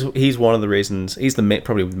 Again, he's one of the reasons. He's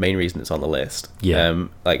probably the main reason it's on the list. Yeah.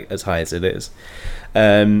 Like as high as it is,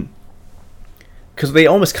 because they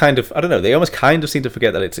almost kind of, I don't know, they almost kind of seem to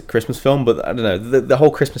forget that it's a Christmas film. But I don't know, the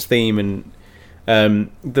whole Christmas theme and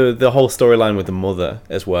the whole storyline with the mother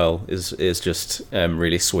as well is just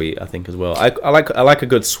really sweet, I think, as well. I like a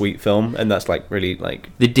good sweet film, and that's like really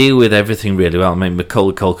like They deal with everything really well. I mean,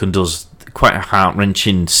 Macaulay Culkin does quite a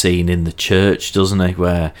heart-wrenching scene in the church, doesn't he?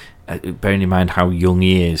 Where, bearing in mind how young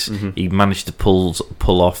he is, he managed to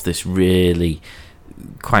pull off this really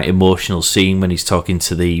quite emotional scene when he's talking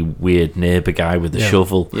to the weird neighbour guy with the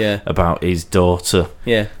shovel about his daughter.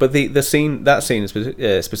 Yeah, but that scene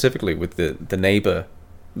specifically with the neighbour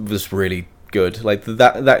was really good. Like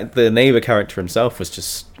that the neighbour character himself was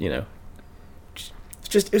just, you know,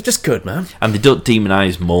 it's just good, man. And they don't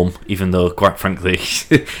demonise mum, even though, quite frankly,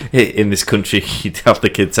 in this country, you'd have the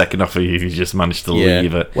kid taken off of you if you just managed to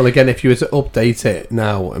leave it. Well, again, if you were to update it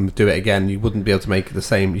now and do it again, you wouldn't be able to make it the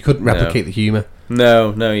same. You couldn't replicate the humour.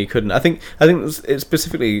 No, you couldn't. I think it's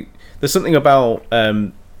specifically, there's something about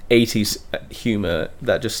 80s humour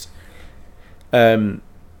that just an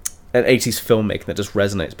 80s filmmaking that just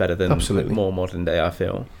resonates better than more modern day, I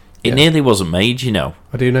feel. It nearly wasn't made, you know.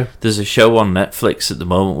 I do know. There's a show on Netflix at the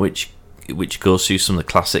moment which goes through some of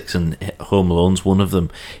the classics, and Home Alone's one of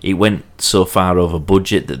them. It went so far over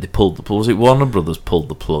budget that they pulled the plug. Was it Warner Brothers pulled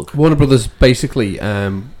the plug? Warner Brothers basically,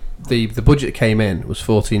 the budget that came in was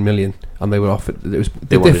 14 million, and they were offered. The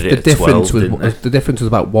difference was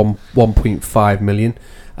about 1.5 million,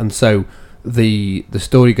 and so the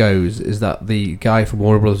story goes is that the guy from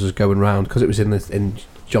Warner Brothers was going around, because it was in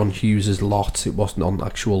John Hughes's lot, it wasn't on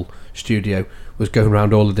actual studio, was going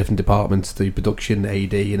around all the different departments, the production,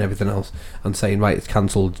 AD and everything else, and saying, right, it's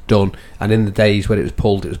cancelled, it's done. And in the days when it was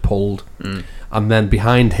pulled. And then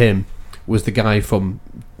behind him was the guy from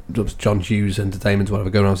John Hughes Entertainment, whatever,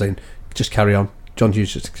 going around saying, just carry on. John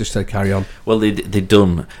Hughes just said carry on. Well, they'd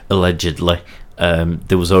done, allegedly.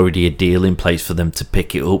 There was already a deal in place for them to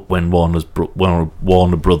pick it up when Warner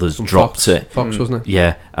Brothers dropped it. Fox, wasn't it?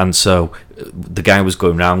 Yeah, and so the guy was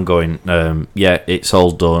going around going, yeah, it's all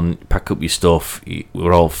done, pack up your stuff,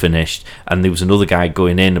 we're all finished. And there was another guy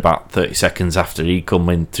going in about 30 seconds after he come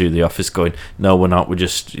in through the office going, no, we're not, we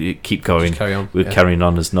just keep going, just carry on. We're carrying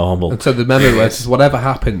on as normal. And so the memo was, whatever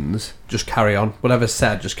happens, just carry on. Whatever's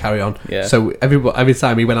said, just carry on. Yeah. So every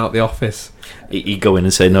time he went out the office, he'd go in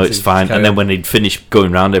and say, no, it's fine. And then when he'd finished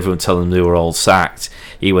going around, everyone telling them they were all sacked,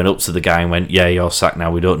 he went up to the guy and went, yeah, you're sacked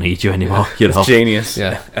now, we don't need you anymore. You know? It's genius.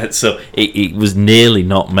 Yeah. And so it was nearly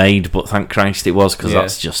not made, but thank Christ it was, because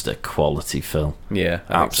that's just a quality film. Yeah.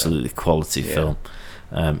 Absolutely quality film.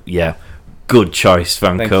 Yeah. Good choice,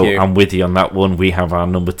 Vanko. I'm with you on that one. We have our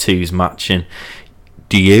number twos matching.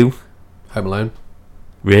 Do you? Home Alone.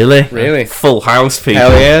 Really? Full house, people.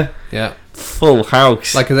 Hell yeah. Yeah. Full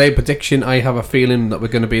house. Like a prediction, I have a feeling that we're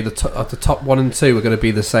going to be at the top 1 and 2 are going to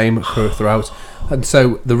be the same throughout. And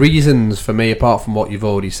so the reasons for me, apart from what you've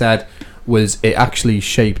already said, was it actually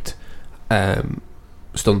shaped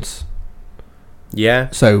stunts. Yeah.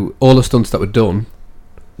 So all the stunts that were done.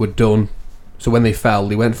 So when they fell,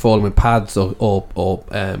 they weren't falling with pads or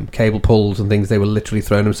cable pulls and things. They were literally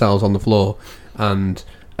throwing themselves on the floor, and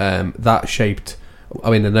that shaped. I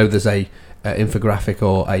mean, I know there's a infographic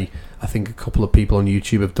or I think a couple of people on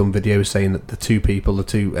YouTube have done videos saying that the two Joe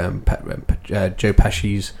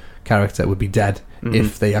Pesci's character would be dead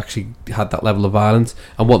if they actually had that level of violence.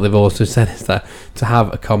 And what they've also said is that to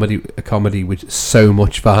have a comedy with so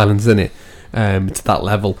much violence in it, to that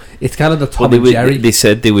level, it's kind of the Tom and Jerry. They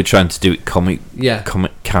said they were trying to do it comic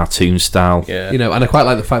cartoon style. Yeah. You know, and I quite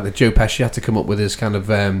like the fact that Joe Pesci had to come up with his kind of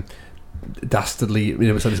dastardly, you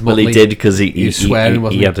know, well, he did, because he swearing,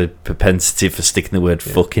 he had a propensity for sticking the word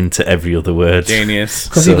fuck into every other word. Genius.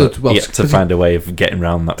 Because so he had to find a way of getting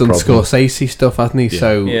around that problem. Scorsese stuff, hasn't he?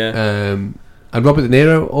 Yeah. So and Robert De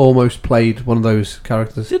Niro almost played one of those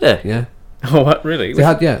characters. Did he? Yeah. Oh, what, really? They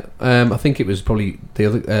had, yeah. I think it was probably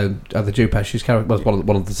the other Joe Pesci's character was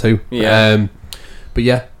one of the two. Yeah. But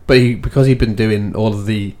because he'd been doing all of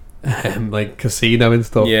the like casino and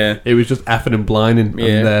stuff, it was just effing and blinding.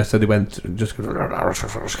 And so they went just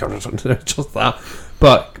that,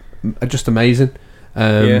 but just amazing.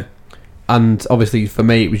 And obviously for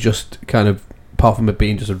me, it was just kind of, apart from it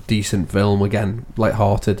being just a decent film, again,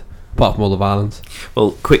 light-hearted, apart from all the violence.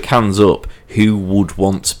 Well, quick hands up, who would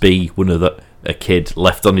want to be a kid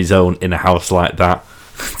left on his own in a house like that?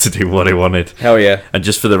 to do what he wanted. Hell yeah. And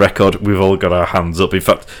just for the record, we've all got our hands up. In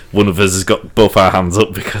fact, one of us has got both our hands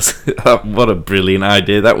up because what a brilliant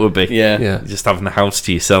idea that would be. Yeah. Just having the house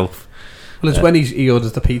to yourself. Well, it's when he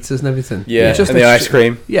orders the pizzas and everything. Yeah, It's just and the ice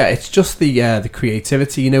cream. Yeah, it's just the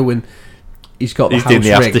creativity, when he's got the He's house doing the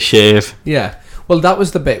ring. aftershave. Yeah. Well, that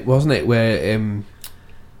was the bit, wasn't it, where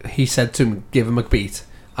he said to him, give him a beat,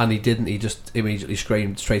 and he didn't. He just immediately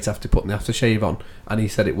screamed straight after putting the aftershave on, and he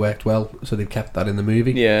said it worked well, so they've kept that in the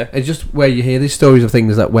movie. Yeah. It's just where you hear these stories of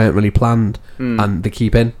things that weren't really planned, and they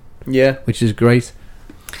keep in, Yeah. which is great.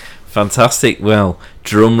 Fantastic. Well,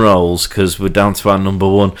 drum rolls, because we're down to our number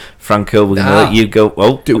one. Franco, we're going to let you go.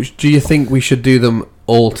 Oh, Do you think we should do them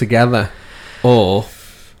all together, or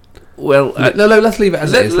well, no? Let's leave it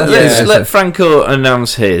as it is. let's let Franco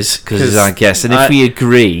announce his, because he's our guest, and if we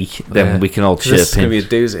agree, then we can all chirp This is going to in. be a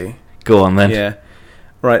doozy. Go on then. Yeah.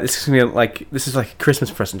 Right, this is going to be like a Christmas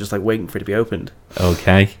present, just like waiting for it to be opened.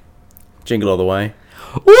 Okay. Jingle all the way.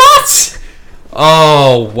 What?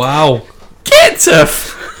 Oh wow! Get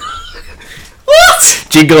off! What?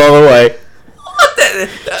 Jingle all the way.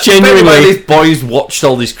 Genuinely, these boys watched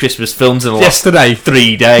all these Christmas films in the last Yesterday.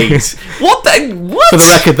 3 days. What the? What? For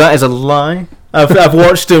the record, that is a lie. I've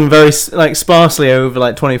watched them very sparsely over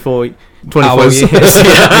like 24 Hours. years.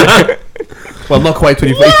 Yeah. Well, not quite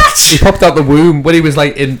 24. He popped out the womb when he was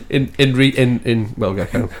like in. Well,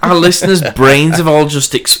 okay. Our listeners' brains have all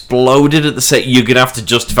just exploded at the same. You're gonna have to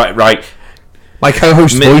justify it, right? My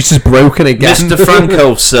co-host's voice is broken again. Mr.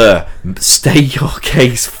 Franco, sir, state your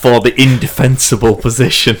case for the indefensible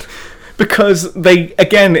position. Because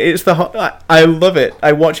it's I love it.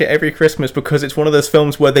 I watch it every Christmas because it's one of those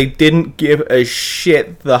films where they didn't give a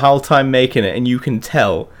shit the whole time making it, and you can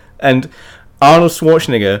tell. And Arnold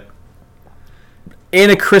Schwarzenegger in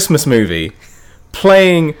a Christmas movie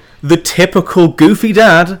playing the typical goofy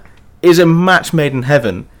dad is a match made in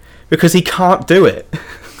heaven because he can't do it.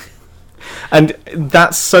 And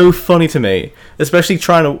that's so funny to me, especially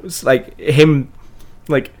trying to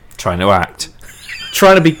Trying to act.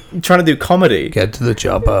 trying to do comedy. Get to the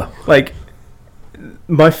chopper. Like,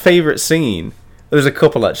 my favourite scene, there's a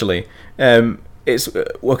couple actually. It's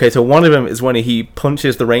okay. So one of them is when he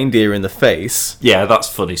punches the reindeer in the face, Yeah, that's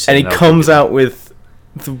funny. and he comes out with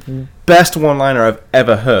the best one-liner I've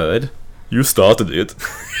ever heard. You started it.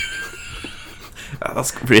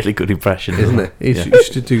 That's a really good impression, Isn't it? You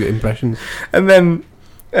should do impressions. And then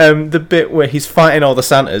the bit where he's fighting all the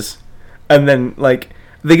Santas, and then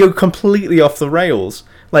they go completely off the rails.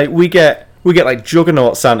 Like we get like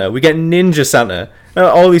Juggernaut Santa, we get Ninja Santa, and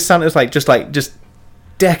all these Santas just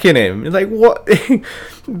decking him. It's like, what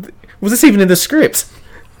was this even in the script?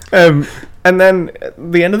 And then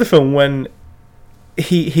at the end of the film, when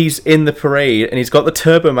he's in the parade and he's got the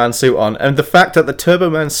Turbo Man suit on, and the fact that the Turbo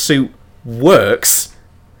Man suit works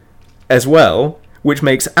as well, which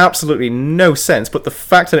makes absolutely no sense, but the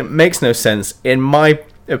fact that it makes no sense, in my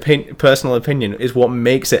personal opinion, is what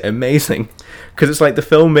makes it amazing. Because it's like the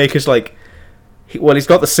filmmaker's like, he's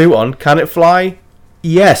got the suit on, can it fly?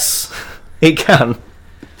 Yes, it can.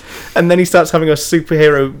 And then he starts having a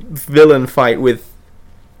superhero villain fight with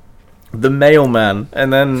the mailman,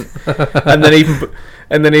 and then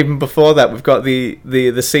even before that, we've got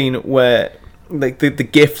the scene where the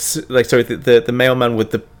gifts, the mailman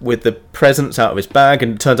with the presents out of his bag,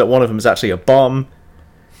 and it turns out one of them is actually a bomb,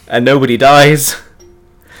 and nobody dies.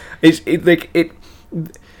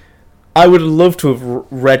 I would love to have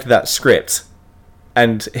read that script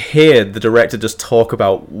and hear the director just talk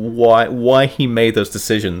about why he made those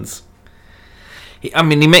decisions. I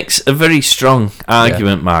mean, he makes a very strong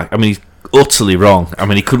argument, Mark. I mean, he's utterly wrong. I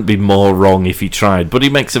mean, he couldn't be more wrong if he tried, but he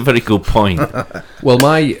makes a very good point. Well,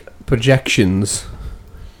 my projections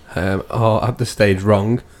are at this stage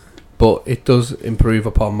wrong, but it does improve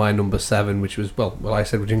upon my number 7, which was, well, I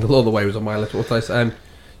said Jingle All the Way was on my list. What did I say?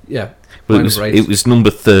 Yeah. Well, it was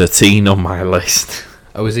number 13 on my list.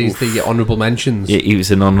 Oh, was these the honourable mentions? Yeah, he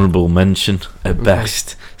was an honourable mention at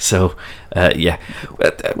best. So, yeah.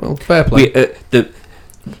 Well, fair play. The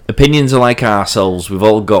opinions are like arseholes. We've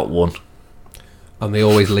all got one. And they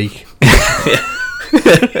always leak.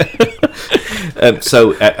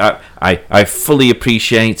 So I fully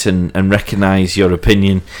appreciate and recognise your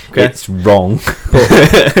opinion. Okay. It's wrong, But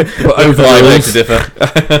I beg to overall,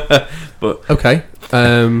 differ. but okay.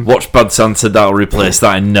 watch Bad Santa. That'll replace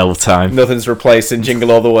that in no time. Nothing's replacing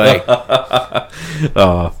Jingle All the Way.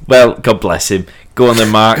 Oh, well, God bless him. Go on then,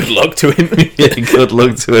 Mark. Good luck to him. Yeah, good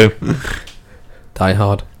luck to him. Die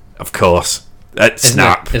Hard. Of course.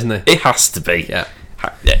 Snap. Isn't it? It has to be. Yeah.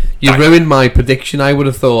 You ruined my prediction. I would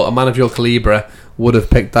have thought a man of your calibre would have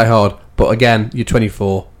picked Die Hard. But again, you're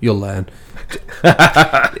 24. You'll learn.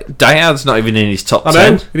 Die Hard's not even in his top I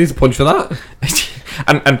 10. know. He needs a punch for that.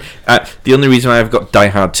 and the only reason I've got Die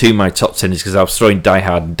Hard 2 in my top 10 is because I was throwing Die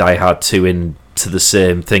Hard and Die Hard 2 into the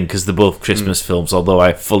same thing, because they're both Christmas films, although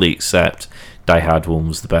I fully accept Die Hard 1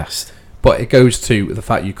 was the best. But it goes to the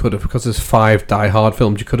fact you could have, because there's 5 Die Hard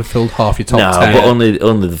films, you could have filled half your top 10. But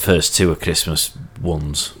only the first 2 are Christmas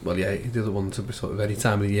ones. Well, yeah, the other ones will be sort of any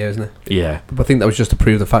time of the year, isn't it? Yeah. But I think that was just to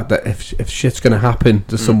prove the fact that if shit's going to happen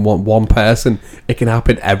to one person, it can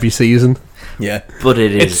happen every season. Yeah. But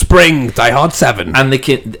it is. It's spring, Die Hard 7. And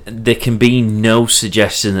there can be no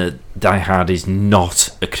suggestion that Die Hard is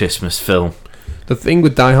not a Christmas film. The thing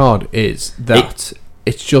with Die Hard is that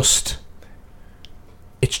it's just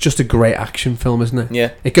a great action film, isn't it?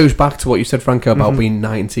 Yeah. It goes back to what you said, Franco, about being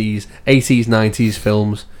 80s, 90s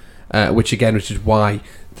films, which is why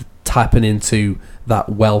tapping into that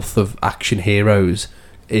wealth of action heroes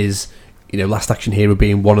is, Last Action Hero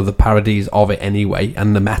being one of the parodies of it anyway,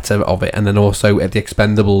 and the meta of it, and then also The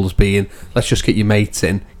Expendables being, let's just get your mates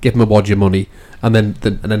in, give them a wad of money, and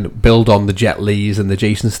then build on the Jet Lis and the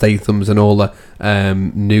Jason Stathams and all the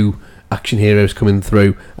new action heroes coming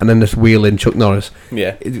through, and then just wheel in Chuck Norris.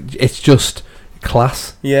 Yeah. It's just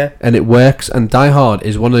class. Yeah. And it works. And Die Hard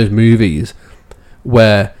is one of those movies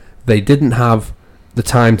where they didn't have the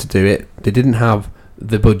time to do it. They didn't have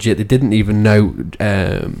the budget. They didn't even know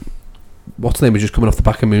what's his name was just coming off the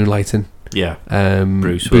back of Moonlighting. Yeah.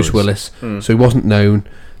 Bruce Willis. So he wasn't known.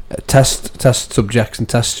 Test subjects and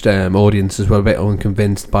test audiences were a bit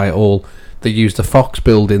unconvinced by it all. They used the Fox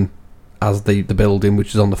building as the building, which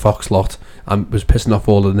is on the Fox lot, and was pissing off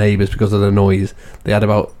all the neighbours because of the noise. They had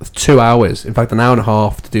about 2 hours, in fact an hour and a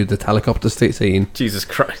half, to do the helicopter scene. Jesus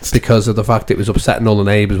Christ. Because of the fact it was upsetting all the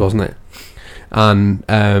neighbours, wasn't it?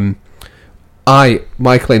 And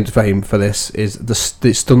my claim to fame for this is the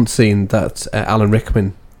stunt scene that Alan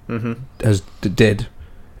Rickman did.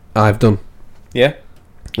 I've done. Yeah.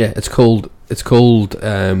 Yeah, it's called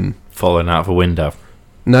Falling out of a window.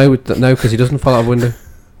 No, because he doesn't fall out of a window.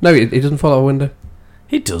 No, he doesn't fall out of a window.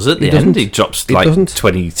 He does at the end. He drops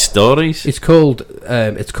 20 stories. It's called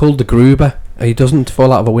the Gruber. He doesn't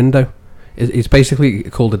fall out of a window. It's basically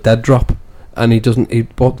called a dead drop, and he doesn't.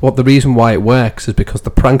 What the reason why it works is because the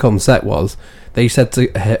prank on set was they said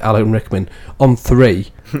to Alan Rickman, on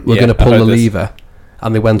 3 we're going to pull the lever,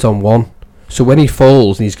 and they went on 1. So when he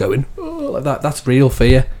falls and he's going like that, that's real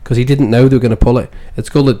fear, because he didn't know they were going to pull it. It's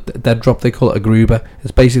called a dead drop. They call it a Gruber.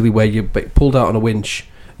 It's basically where you're pulled out on a winch.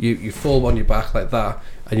 You fall on your back like that,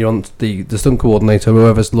 and you're on the stunt coordinator,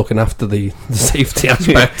 whoever's looking after the safety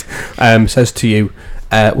aspect, says to you,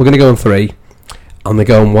 we're going to go on 3, and they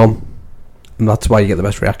go on 1, and that's why you get the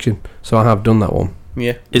best reaction. So I have done that one.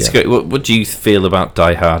 Yeah. It's great. What do you feel about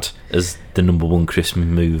Die Hard as the number 1 Christmas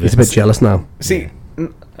movie? He's a bit jealous now. See,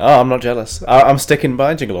 I'm not jealous. I'm sticking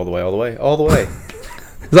by Jingle All the Way, all the way, all the way.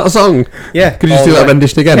 Is that a song? Yeah. Could you just do that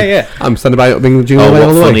rendition again? Yeah. I'm standing by Jingle All the Way,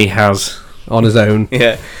 all the way. What fun he has. On his own.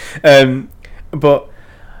 Yeah. But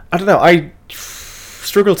I don't know, I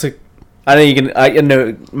struggle to, I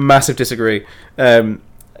know, massive disagree,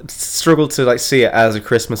 struggle to see it as a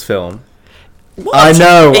Christmas film. What? I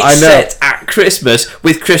know. Set at Christmas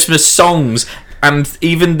with Christmas songs, and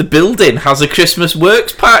even the building has a Christmas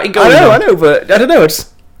works party going on. I know, but I don't know,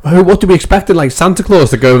 it's... What do we expect? Like Santa Claus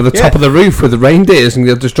to go over the top of the roof with the reindeers and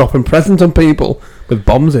they're just dropping presents on people with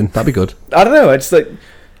bombs in? That'd be good. I don't know, it's like,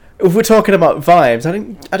 if we're talking about vibes,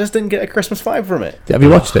 I just didn't get a Christmas vibe from it. Have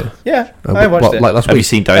you watched it? Yeah, I watched it. Like last Have week? you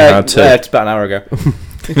seen Die Hard 2? It's about an hour ago.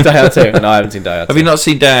 Die Hard 2. No, I haven't seen Die Hard 2. Have you not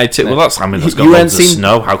seen Die Hard 2? No. Well, that's got You loads of seen-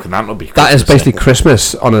 snow. How can that not be Christmas? That is basically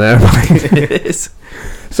Christmas on an airplane. It is.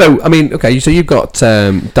 So, I mean, okay, so you've got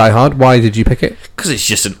Die Hard. Why did you pick it? Because it's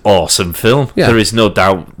just an awesome film. Yeah. There is no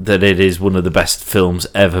doubt that it is one of the best films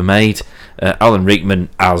ever made. Alan Rickman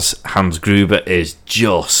as Hans Gruber is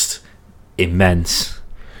just immense.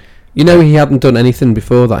 You know, he hadn't done anything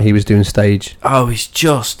before that. He was doing stage. Oh, he's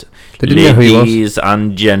just... They didn't know who he was. Ladies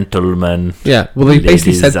and gentlemen. Yeah, well, they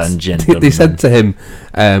basically Ladies said... and gentlemen. They said to him,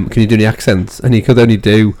 can you do any accents? And he could only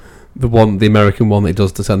do the American one that he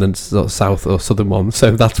does, Descendants, sort of South or Southern one.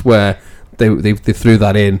 So that's where they threw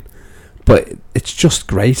that in. But it's just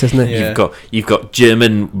great, isn't it? Yeah. You've got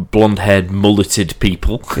German blonde-haired mulleted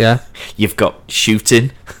people. Yeah. You've got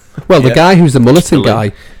shooting. Well, the guy who's the mulleted Killing.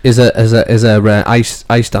 guy is a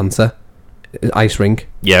ice dancer, ice rink.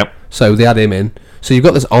 Yeah. So they had him in. So you've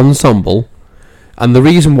got this ensemble, and the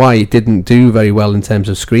reason why it didn't do very well in terms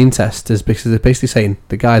of screen test is because they're basically saying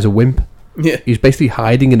the guy's a wimp. Yeah. He's basically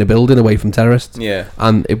hiding in a building away from terrorists. Yeah.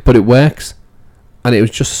 But it works, and it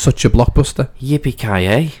was just such a blockbuster.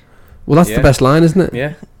 Yippee-ki-yay. Well, that's the best line, isn't it?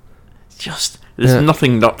 Yeah. Just There's Yeah.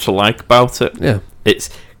 nothing not to like about it. Yeah. It's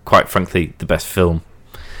quite frankly the best film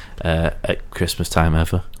at Christmas time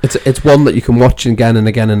ever. It's one that you can watch again and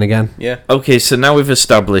again and again. Yeah. Okay, so now we've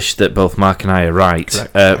established that both Mark and I are right.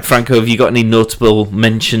 Franco, have you got any notable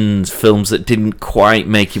mentions, films that didn't quite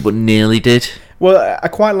make it but nearly did? Well, I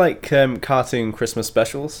quite like cartoon Christmas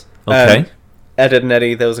specials. Okay. Ed, Edd and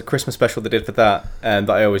Eddy, there was a Christmas special they did for that, that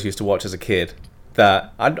I always used to watch as a kid.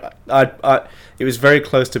 That it was very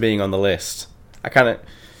close to being on the list. I kind of...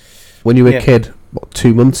 When you were Yeah. a kid, what,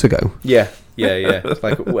 2 months ago? Yeah.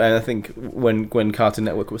 Like, I think when Cartoon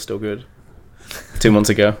Network was still good. 2 months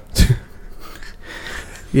ago.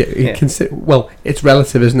 Yeah, Yeah. Well, it's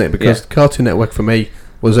relative, isn't it? Because Yeah. Cartoon Network for me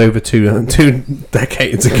was over two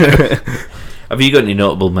decades ago. Have you got any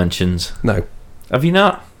notable mentions? No, Have you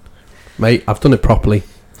not? mate, I've done it properly.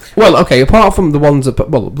 Well, okay, apart from the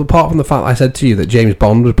fact that I said to you that James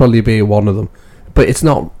Bond would probably be one of them, but it's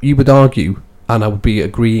not. You would argue, and I would be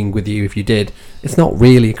agreeing with you if you did. It's not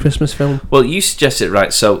really a Christmas film. Well, you suggest it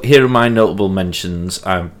right. So here are my notable mentions.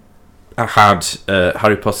 I had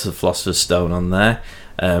Harry Potter the Philosopher's Stone on there.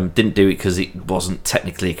 Didn't do it because it wasn't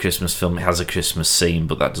technically a Christmas film. It has a Christmas scene,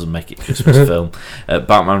 but that doesn't make it a Christmas film.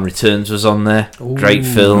 Batman Returns was on there. Great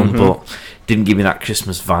film, but didn't give me that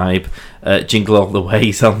Christmas vibe. Jingle All the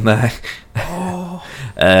Way's on there.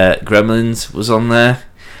 Gremlins was on there.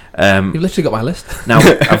 You've literally got my list. Now,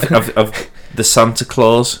 I've the Santa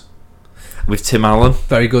Claus with Tim Allen.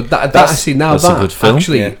 Very good. That That's- I see now. that's a That good film.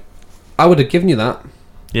 actually, Yeah. I would have given you that.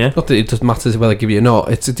 Yeah, Not that it doesn't matter whether I give you it or not.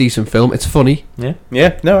 It's a decent film. It's funny. yeah.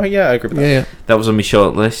 Yeah. No, yeah, I agree with that. Yeah. That was on my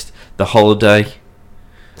short list. The Holiday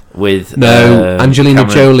with No, Angelina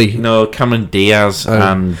Jolie. No, Cameron Diaz Oh.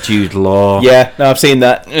 and Jude Law. Yeah, no, I've seen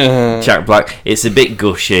that. Jack Black. It's a bit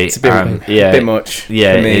gushy. It's a bit, and, a bit much.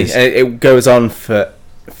 Yeah, for it me. is. It goes on for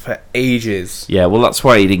ages. Yeah, well, that's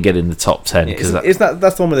why he didn't get in the top 10. Yeah, Cause is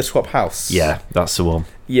that's the one with the swap house? yeah, that's the one.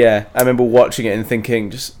 Yeah, I remember watching it and thinking,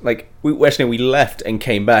 just like we left and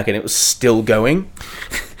came back and it was still going.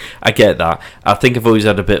 I get that. I think I've always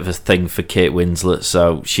had a bit of a thing for Kate Winslet,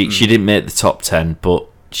 so she didn't make the top 10, but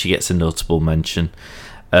she gets a notable mention.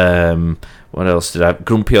 What else did I have?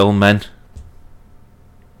 Grumpy Old Men.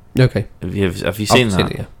 Okay. Have you seen I've that? Seen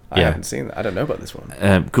it, yeah. I Yeah. haven't seen that. I don't know about this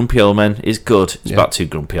one. Grumpy Old Men is good. It's Yeah. about two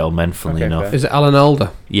grumpy old men, funnily Okay, enough. fair. Is it Alan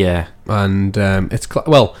Alda? Yeah. And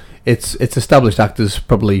it's established actors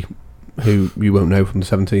probably who you won't know from the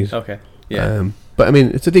 70s. Okay. Yeah. But I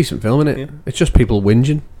mean, it's a decent film, isn't it? Yeah. It's just people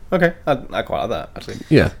whinging. Okay. I quite like that actually.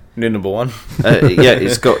 Yeah. New number one. Yeah,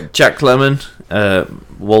 it's got Jack Lemmon,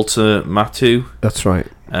 Walter Matthau, That's right.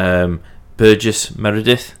 Burgess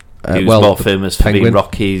Meredith, who's well, more the famous for being Penguin.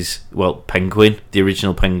 Rocky's, Penguin, the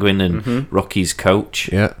original Penguin, and Rocky's coach.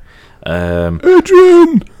 Yeah.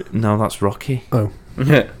 Adrian! No, that's Rocky. Oh.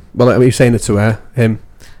 Well, are you saying it to her? Him?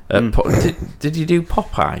 Did he do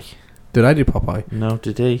Popeye? Did I do Popeye? No,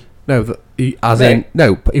 did he? No, Mate.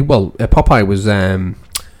 Popeye was I was going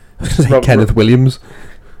to say Rob- Kenneth Williams.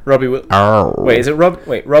 Robbie. Wait, is it Rob?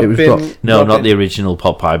 Wait, Robin. was Rob- No, not Robin- the original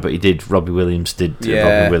Popeye, but he did. Robbie Williams did.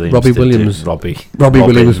 Yeah. Robbie Williams. Robbie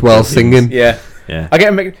Williams while singing. Yeah. Yeah. I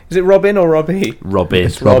get him. Is it Robin or Robbie? Robin.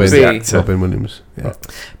 It's Robin. Robbie. Actor. Robin Williams. Yeah.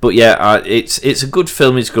 But yeah, it's a good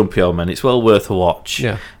film. It's Grumpy Old Men. It's well worth a watch.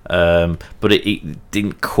 Yeah. But it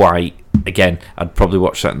didn't quite. Again, I'd probably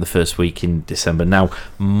watch that in the first week in December. Now,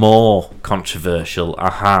 more controversial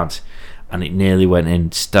I had, and it nearly went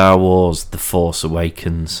in, Star Wars: The Force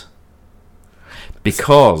Awakens.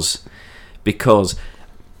 Because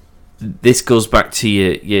this goes back to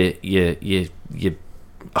your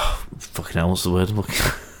oh, fucking hell, what's the word I'm looking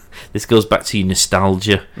for? This goes back to your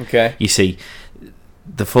nostalgia. Okay. You see,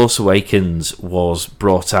 The Force Awakens was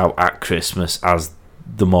brought out at Christmas, as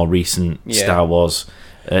the more recent Yeah. Star Wars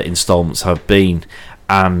installments have been,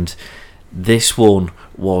 and this one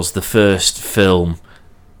was the first film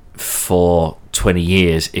for 20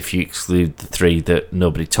 years, if you exclude the three that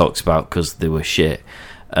nobody talks about because they were shit.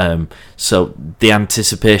 So the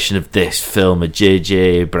anticipation of this film, a J.J.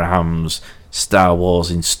 Abrams Star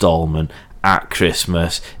Wars installment at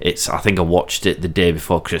Christmas, I think I watched it the day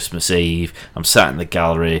before Christmas Eve. I'm sat in the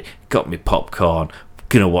gallery, got me popcorn,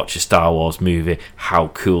 gonna watch a Star Wars movie. How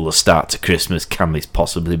cool a start to Christmas can this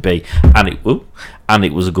possibly be? And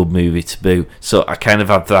it was a good movie to boot. So I kind of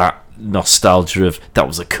had that nostalgia of that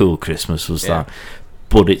was a cool Christmas, that.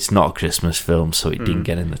 But it's not a Christmas film, so it didn't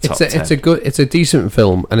get in the top 10. It's a decent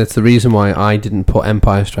film, and it's the reason why I didn't put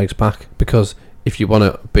Empire Strikes Back, because if you want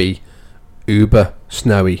to be uber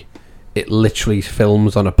snowy, it literally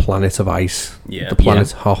films on a planet of ice. Yeah. The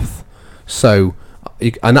planet Hoth. So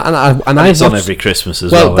And it's I've on watched, every Christmas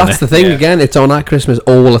as well, well. that's isn't the it? thing again. It's on at Christmas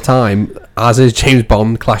all the time, as is James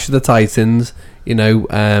Bond, Clash of the Titans.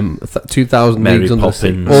 2000 Mary Leagues Under the Sea.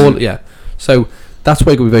 Poppins. All, yeah. So that's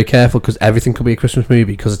why you got to be very careful, because everything could be a Christmas movie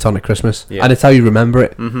because it's on at Christmas, Yeah. and it's how you remember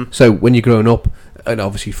it. So when you're growing up, and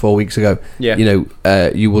obviously 4 weeks ago, Yeah.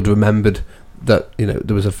 you would have remembered that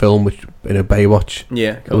there was a film which Baywatch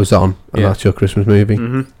Yeah. that was on, and Yeah. that's your Christmas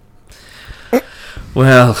movie.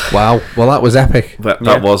 Well, Wow. Well, that was epic. that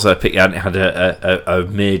Yeah. was epic, and it had a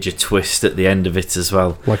major twist at the end of it as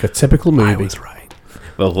well. Like a typical movie. right.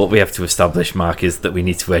 Well, what we have to establish, Mark, is that we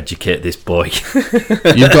need to educate this boy.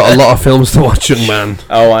 You've got a lot of films to watch, young man.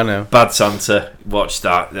 Oh, I know. Bad Santa, watch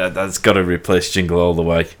that. That's got to replace Jingle All the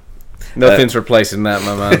Way. Nothing's replacing that,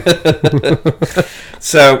 my man.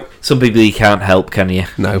 So, some people you can't help, can you?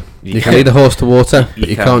 No. You You can can't. lead a horse to water, but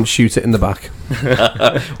you can't. can't shoot it in the back.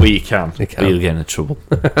 Well, you can. You can. But you'll get into trouble.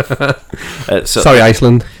 So, Sorry,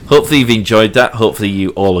 Iceland. hopefully you've enjoyed that. Hopefully you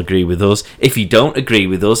all agree with us. If you don't agree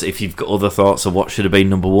with us, if you've got other thoughts of what should have been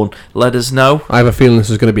number one, let us know. I have a feeling this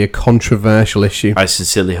is going to be a controversial issue. I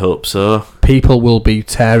sincerely hope so. People will be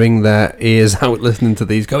tearing their ears out listening to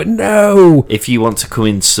these, going, no! If you want to come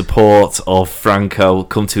in support of Franco,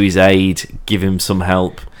 come to his aid, give him some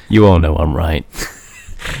help, You all know I'm right.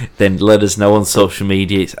 then let us know on social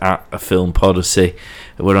media. It's at A Film Podyssey.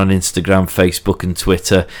 We're on Instagram, Facebook and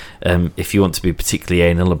Twitter. If you want to be particularly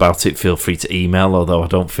anal about it, feel free to email, although I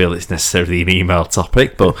don't feel it's necessarily an email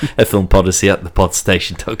topic, but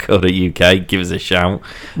afilmpodyssey@thepodstation.co.uk. Give us a shout.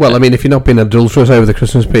 Well, I mean, if you're not being adulterous over the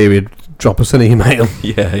Christmas period, drop us an email.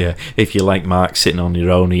 Yeah. If you like Mark sitting on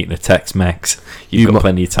your own eating a Tex-Mex, you've got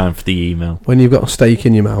plenty of time for the email. When you've got a steak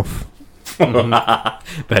in your mouth.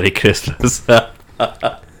 Merry Christmas.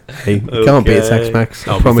 Hey, you can't beat a Okay. Tex-Mex.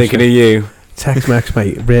 I I'm promise thinking you. of you. Tex-Mex,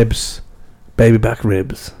 mate. Ribs. Baby back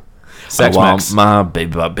ribs. Sex I want Max. my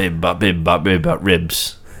baby back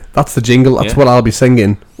ribs. That's the jingle. That's Yeah. what I'll be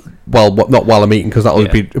singing. Well, not while I'm eating, because that'll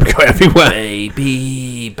Yeah. be go everywhere.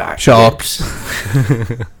 Baby back Sharks.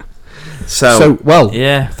 ribs. So, well,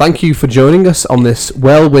 yeah. thank you for joining us on this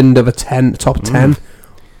whirlwind of a top 10.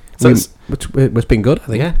 So We- it's- it's been good, I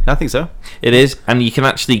think. Yeah, I think so. It is, and you can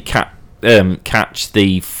actually catch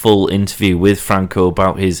the full interview with Franco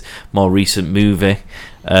about his more recent movie.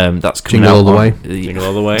 That's coming Jingle out All the on- Way. Jingle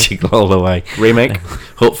All the Way. Jingle All the Way. Remake.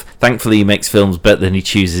 Thankfully, he makes films better than he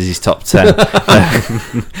chooses his top 10.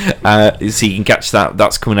 So you can catch that.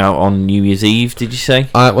 That's coming out on New Year's Eve. Did you say?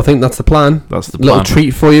 I think that's the plan. That's the Little plan.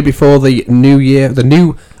 treat for you before the new year, the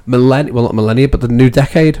new millennium. Well, not millennium, but the new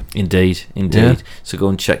decade. Indeed. Yeah. So go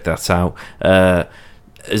and check that out.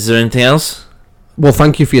 Is there anything else? Well,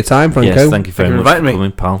 thank you for your time, Franco. Yes, thank you very Thank you much for for inviting me.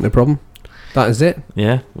 coming, pal. No problem. That is it.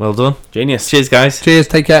 Yeah, well done. Genius. Cheers, guys. Cheers.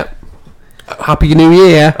 Take care. Happy New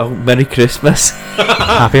Year. Oh, Merry Christmas.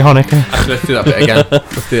 Happy Hanukkah. Let's do that bit again.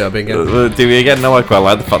 Let's do that bit again. Do we again? No, I quite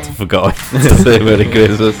like the fact I forgot to say Merry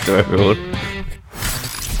Christmas to everyone.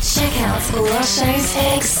 Check out all our shows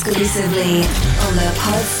exclusively on the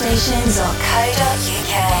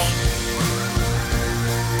podstation.co.uk.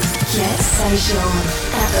 Get social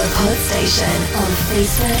at the Podstation on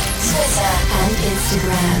Facebook, Twitter and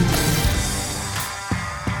Instagram.